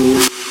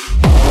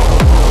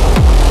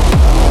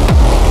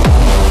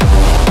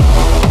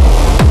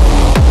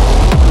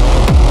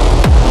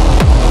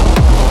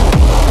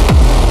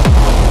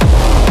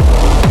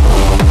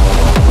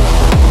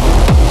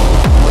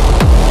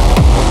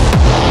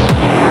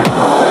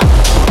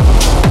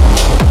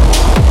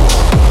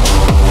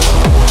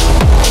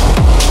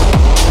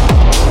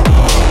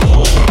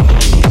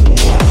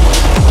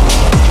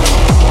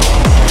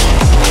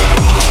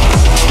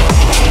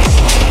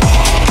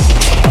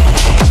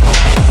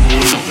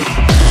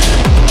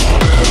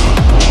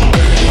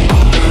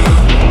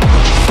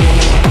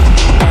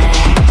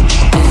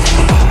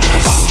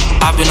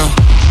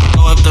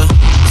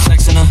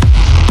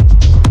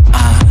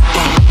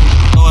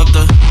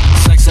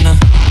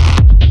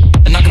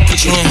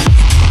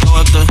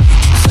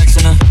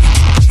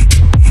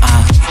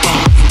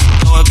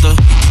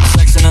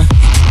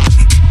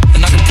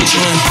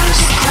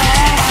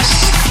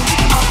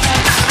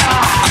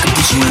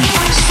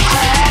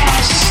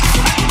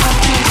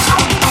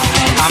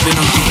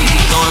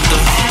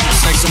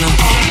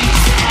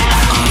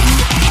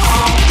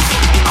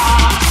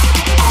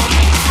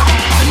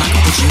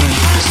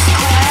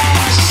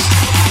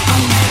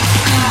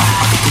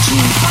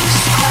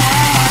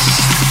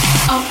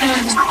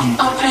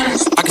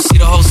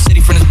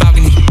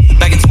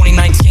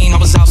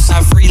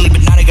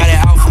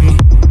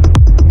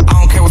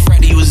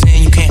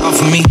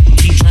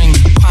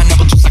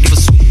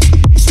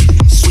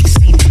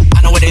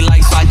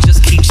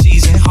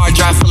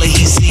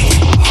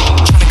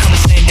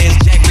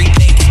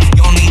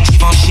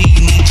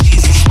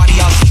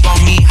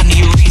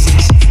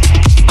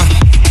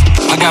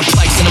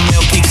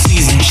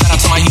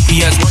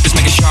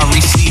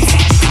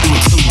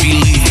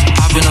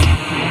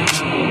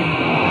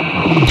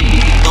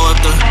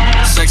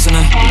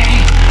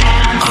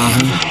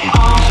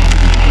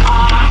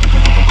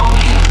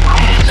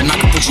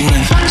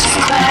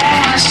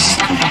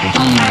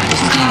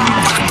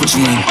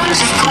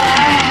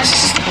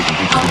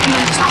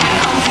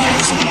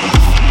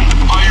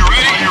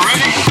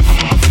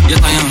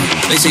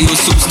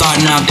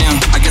 am now, damn,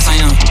 I guess I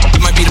am.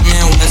 You might be the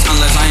man with less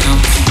unless I am.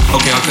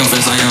 Okay, I'll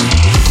confess I am.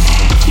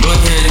 Go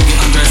ahead and get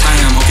undressed, I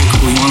am. Okay,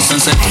 cool, you want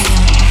sunset?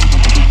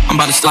 I'm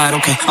about to slide,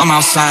 okay, I'm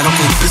outside,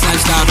 okay. This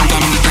lifestyle don't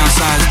got me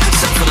downside.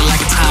 Except for the lack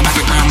of time, I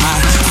get round my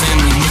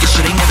family. Niggas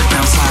shit ain't never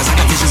downsize. I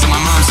got visions in my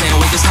mind saying,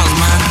 wait, this house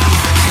mine.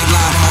 Can't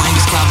lie, I'm on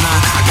Angus Cloud 9.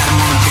 I got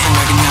him on the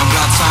bandwagon now,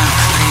 about time.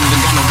 I ain't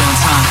even got no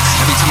downtime.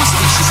 Every time I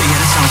speak, she say,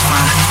 yeah, that sounds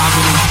fine. I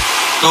really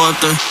throw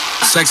up the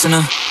sex in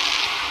her.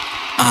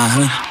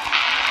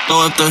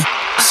 Throw up the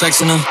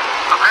sex in her.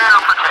 Prepare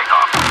for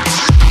takeoff.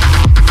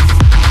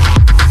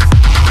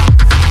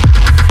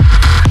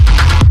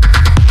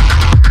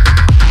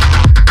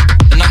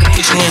 And I can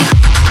get you in.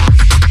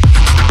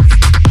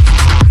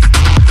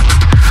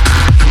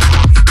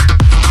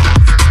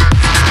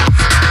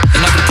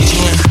 And I can get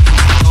you in.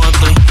 Throw up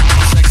the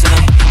sex in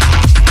her.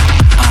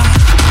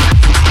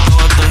 Throw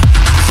up the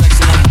sex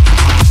in her.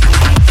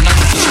 And I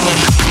can get you in.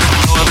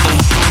 Throw up the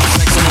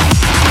sex in her.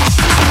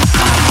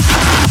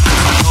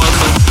 Throw up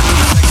the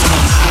sex in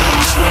her.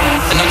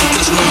 And I can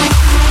get you in.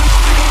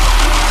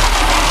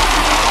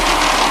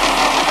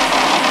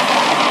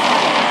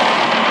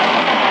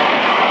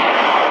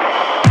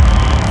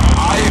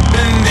 I've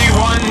been the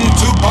one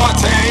to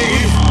party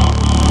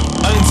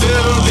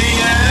until the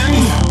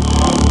end.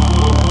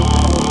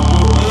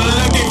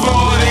 Looking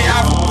for the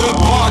after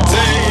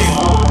party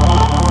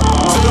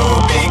to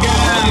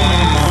begin.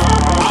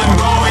 I'm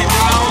going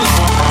down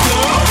to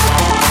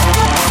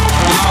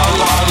La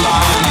La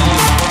Land.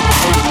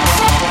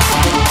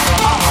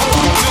 I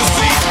hope to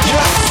see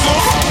you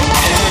soon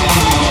in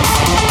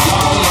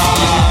La La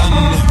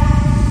Land.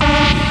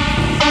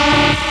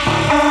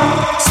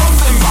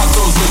 Something about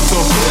those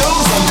little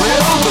pills and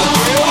real the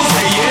thrills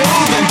they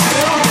yield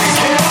until they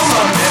kill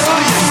a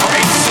million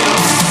brain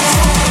cells.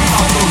 Something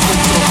about those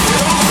little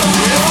pills and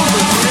real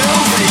the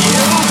thrills they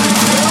yield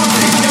until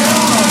they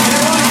kill a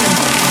million.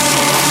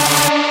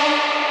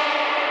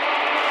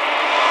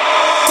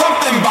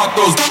 Something about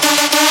those.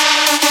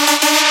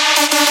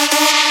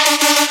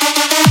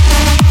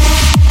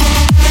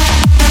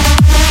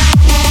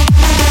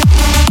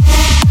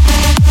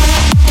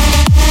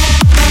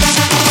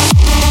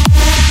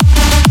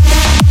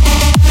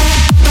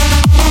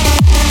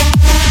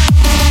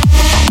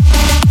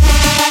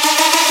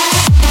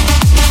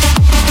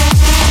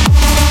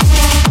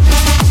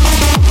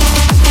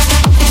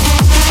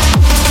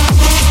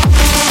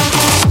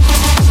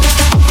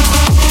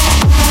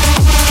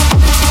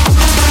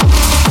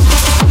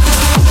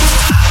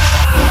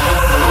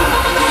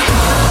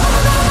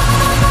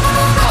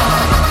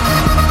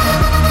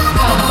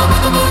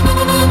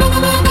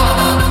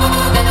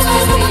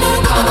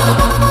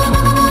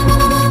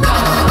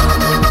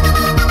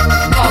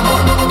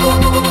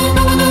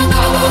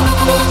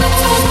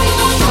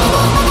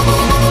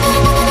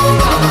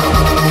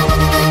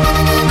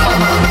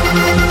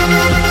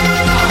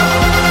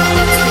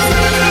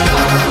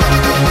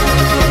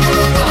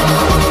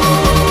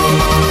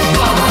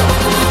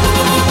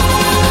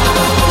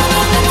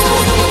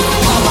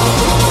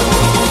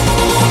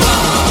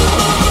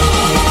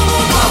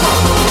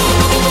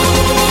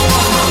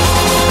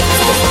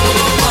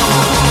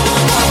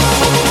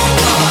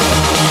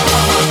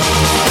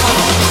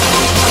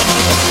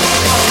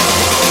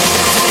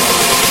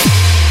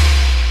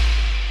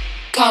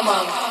 Come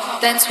on,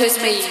 dance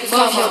with me,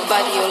 move your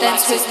body,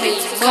 dance with me,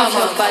 move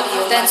your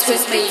body, dance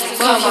with me,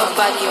 move your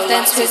body,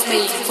 dance with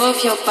me,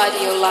 move your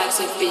body, your legs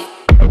a beat.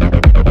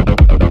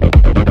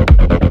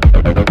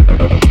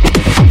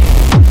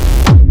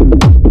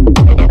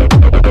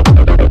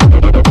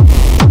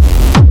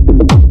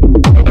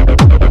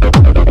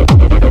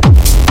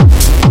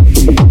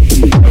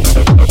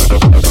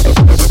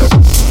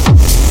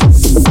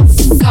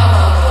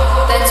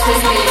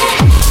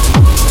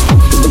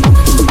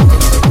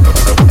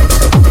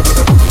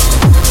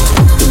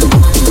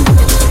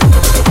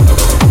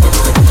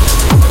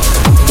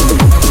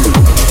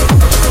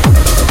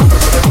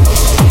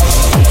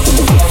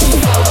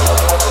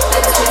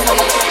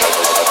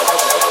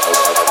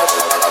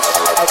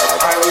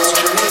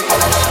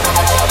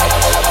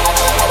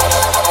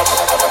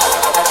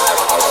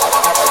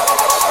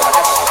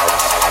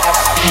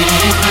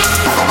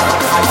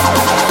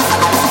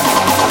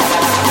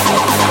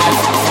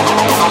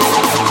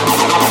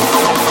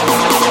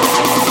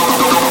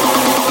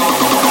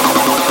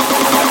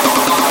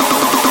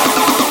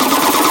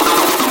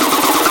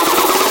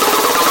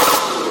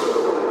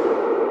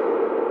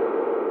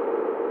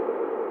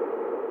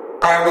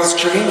 I was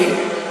dreaming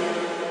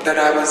that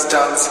I was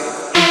dancing.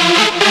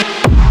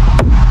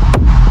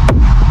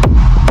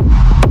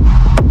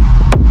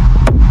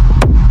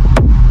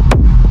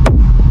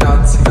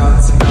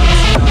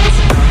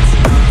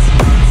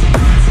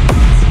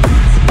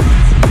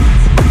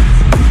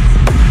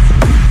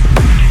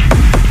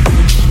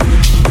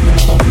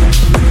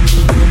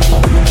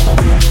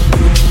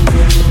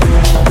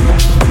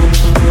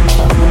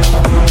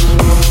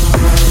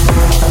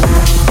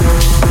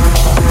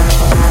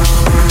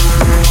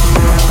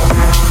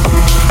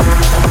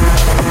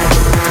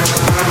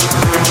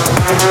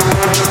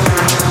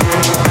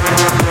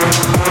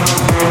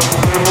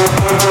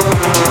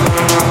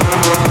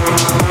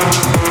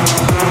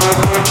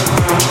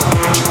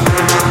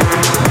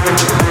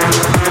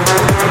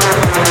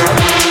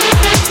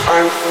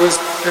 was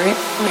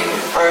dreaming.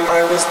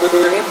 I was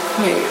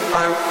dreaming.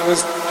 I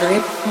was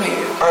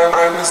dreaming.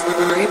 I was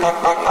dreaming.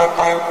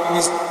 I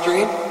was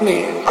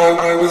dreaming.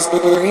 I was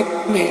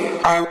dreaming.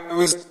 I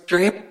was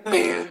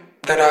dreaming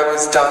that I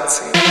was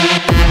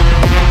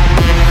dancing.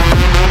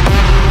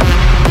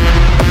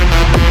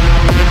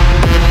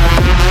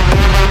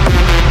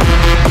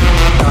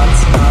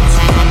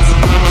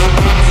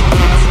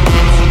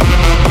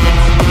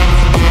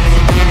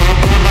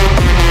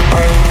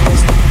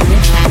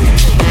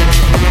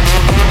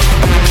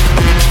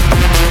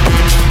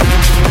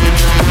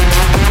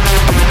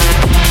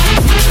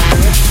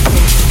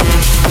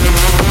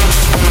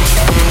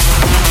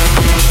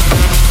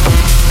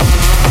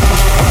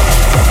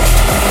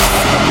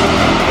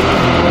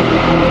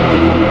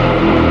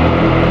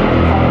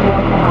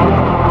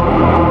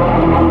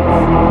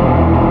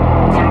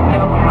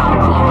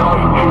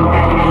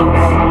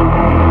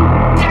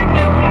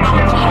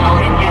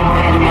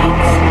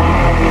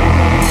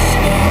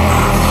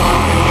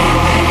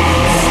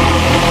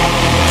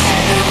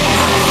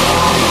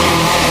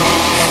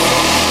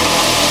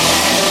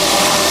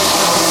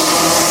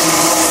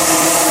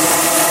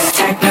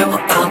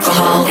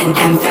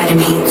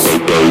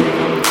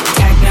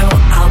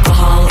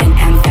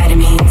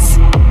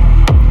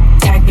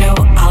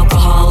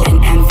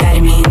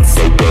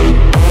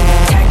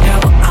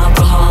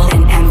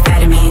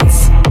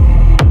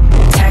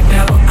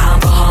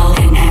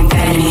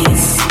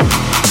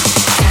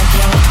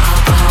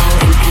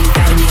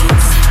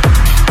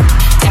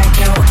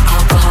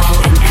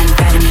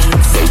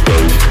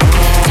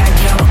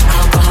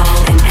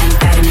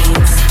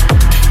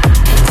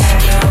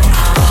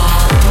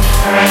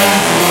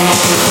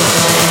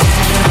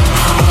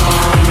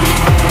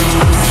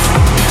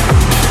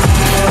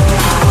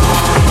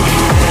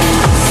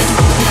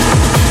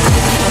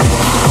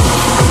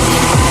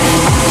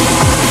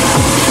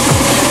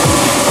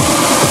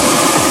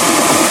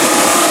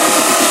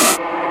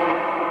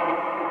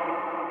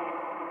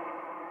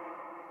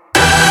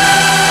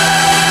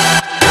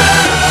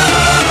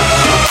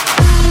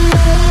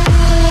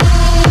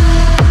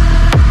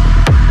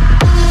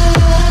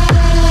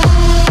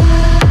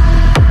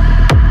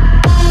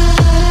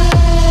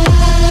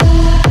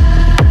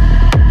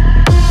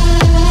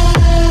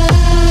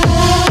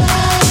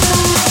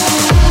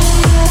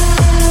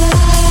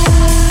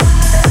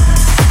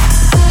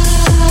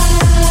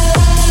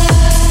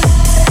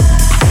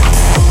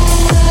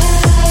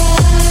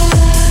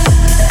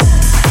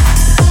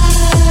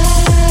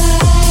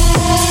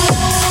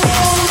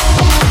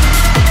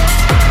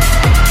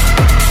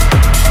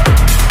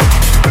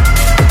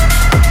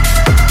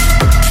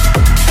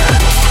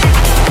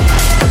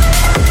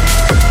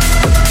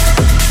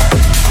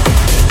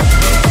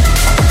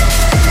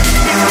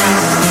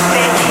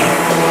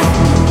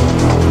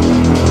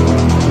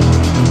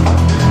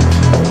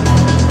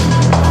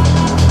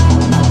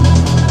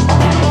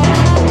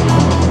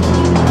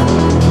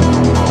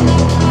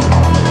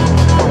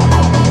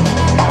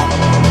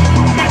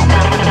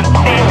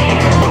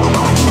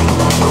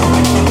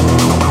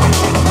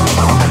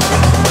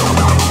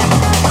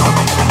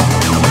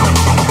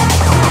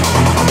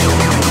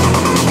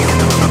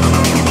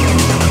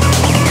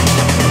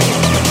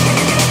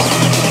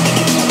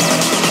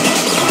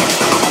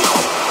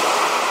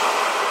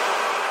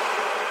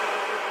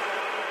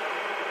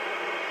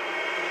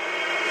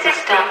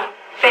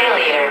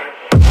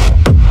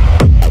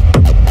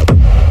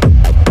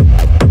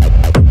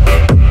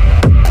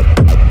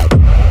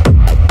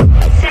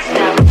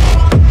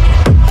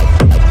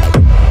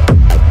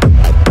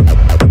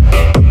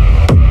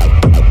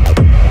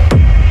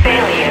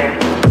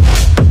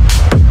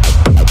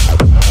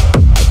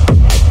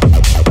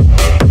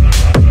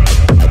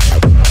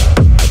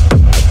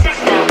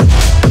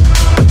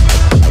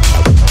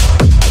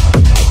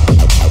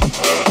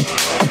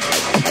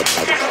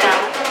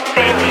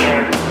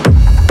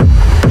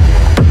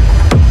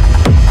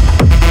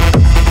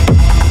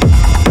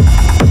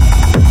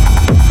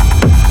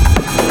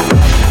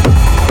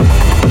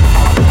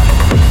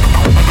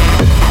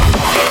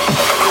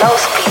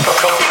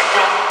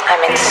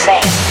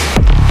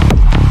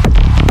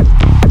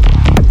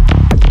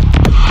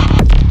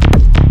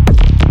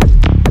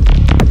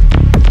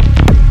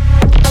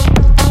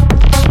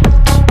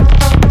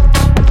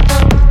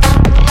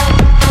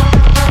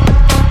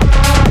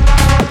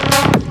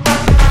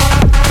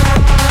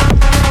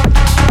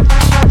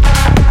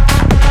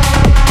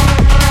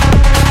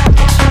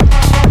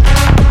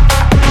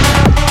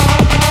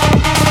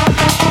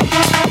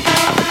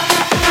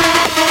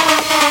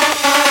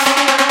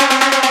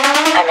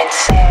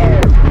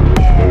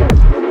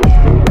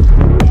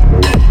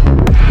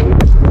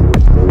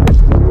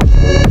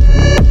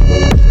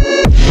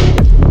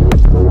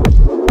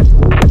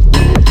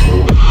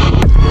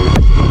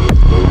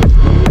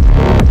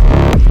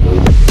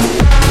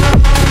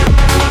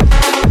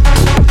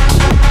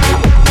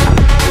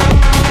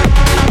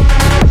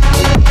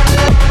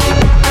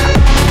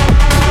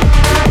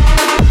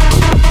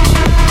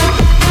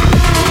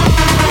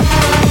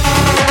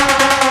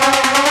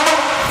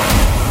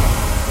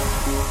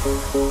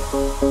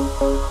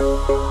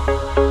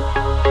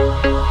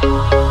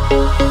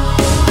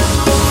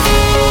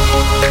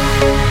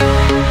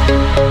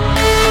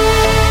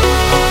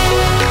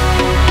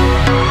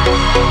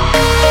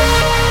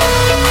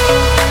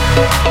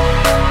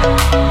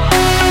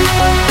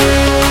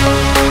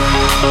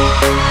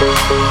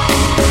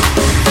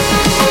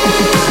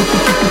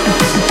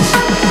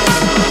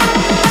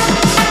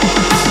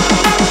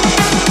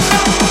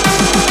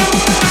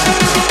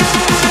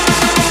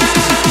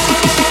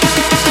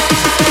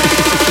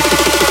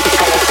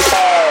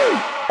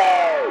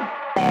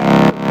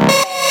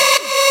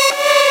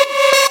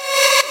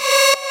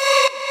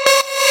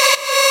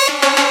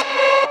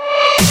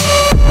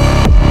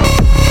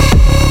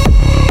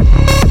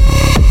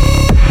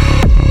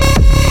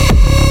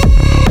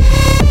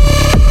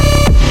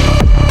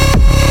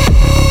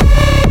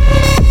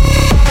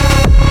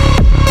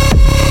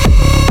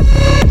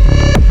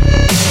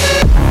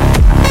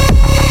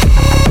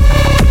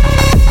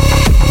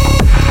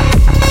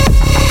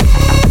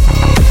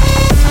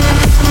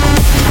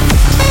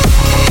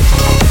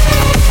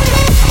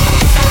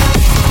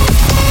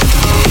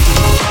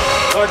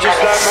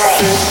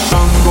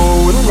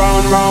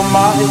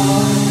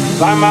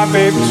 Like my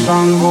favorite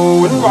song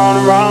going round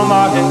and round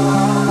my head.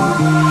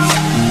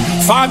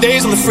 5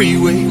 days on the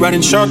freeway,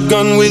 riding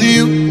shotgun with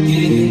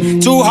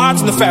you. 2 hearts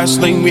in the fast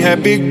lane, we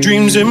had big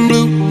dreams in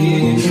blue.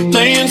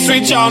 Playing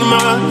sweet child of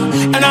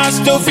mine, and I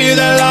still feel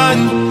that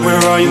line. Where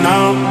are you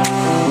now?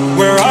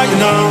 Where are you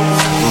now?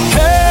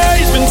 Hey,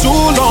 it's been too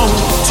long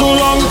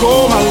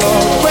ago, my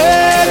love.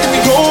 Where did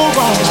we go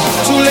wrong?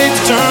 Too late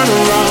to turn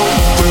around.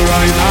 Where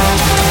are you now?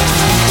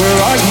 Where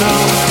are you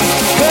now?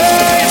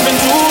 Hey, it's been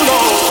too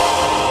long.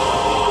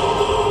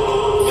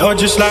 You're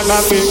just like my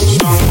favorite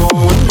song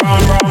going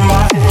round, round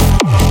my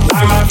head.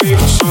 Like my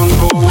favorite song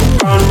going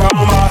round,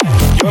 round my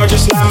head. You're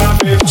just like my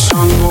favorite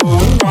song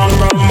going round,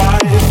 round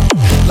my head.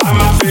 Like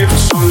my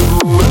favorite song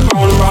going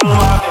round, round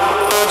my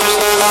head. You're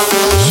just like my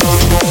favorite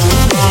song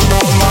going round,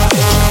 round my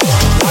head.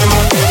 Like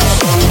my favorite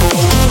song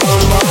going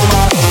round, round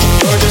my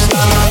head. You're just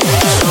like my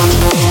favorite song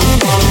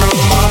going round,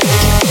 round my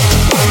head.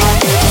 Like my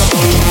favorite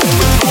song going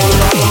round,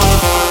 round my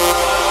head.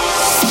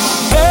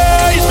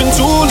 Hey, it's been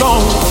too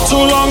long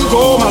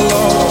ago, my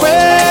love.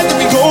 Where did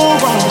we go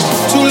wrong?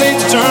 Too late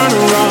to turn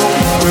around.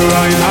 Where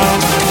are you now?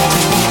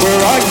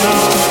 Where are you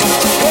now?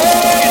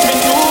 Hey, it's been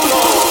too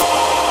long.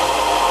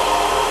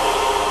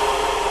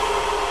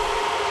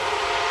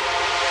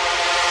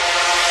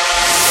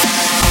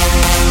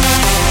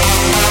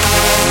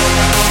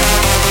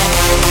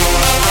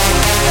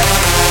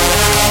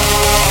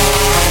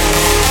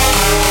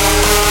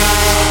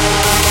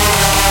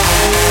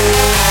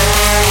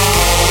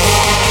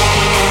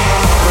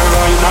 Where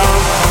are you now?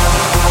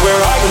 Where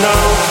are you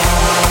now?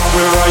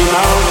 Where are you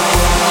now?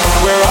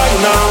 Where are you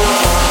now?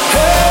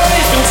 Hey,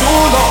 it's been too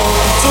long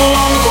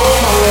ago,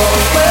 my love.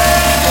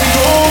 Where did we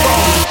go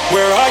wrong?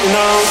 Where are you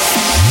now?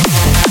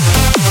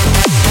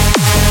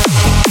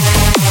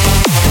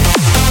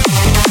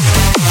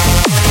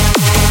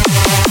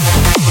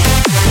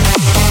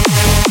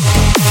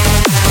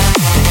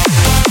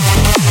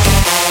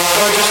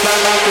 You're just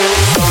like my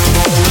favorite song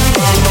going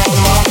round, round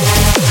my head.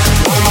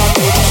 Like my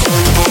favorite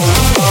song going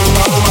round,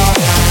 round my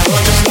head.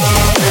 You're just like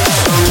my favorite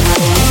song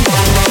going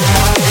round, round my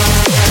head.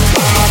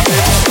 Like my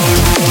favorite song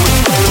going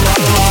round,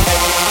 round my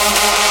head.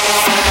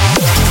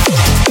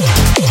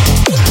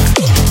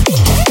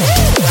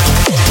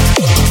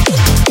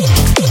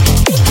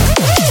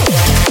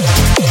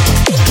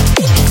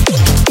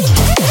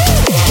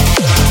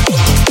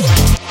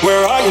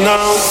 Where are you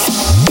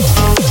now?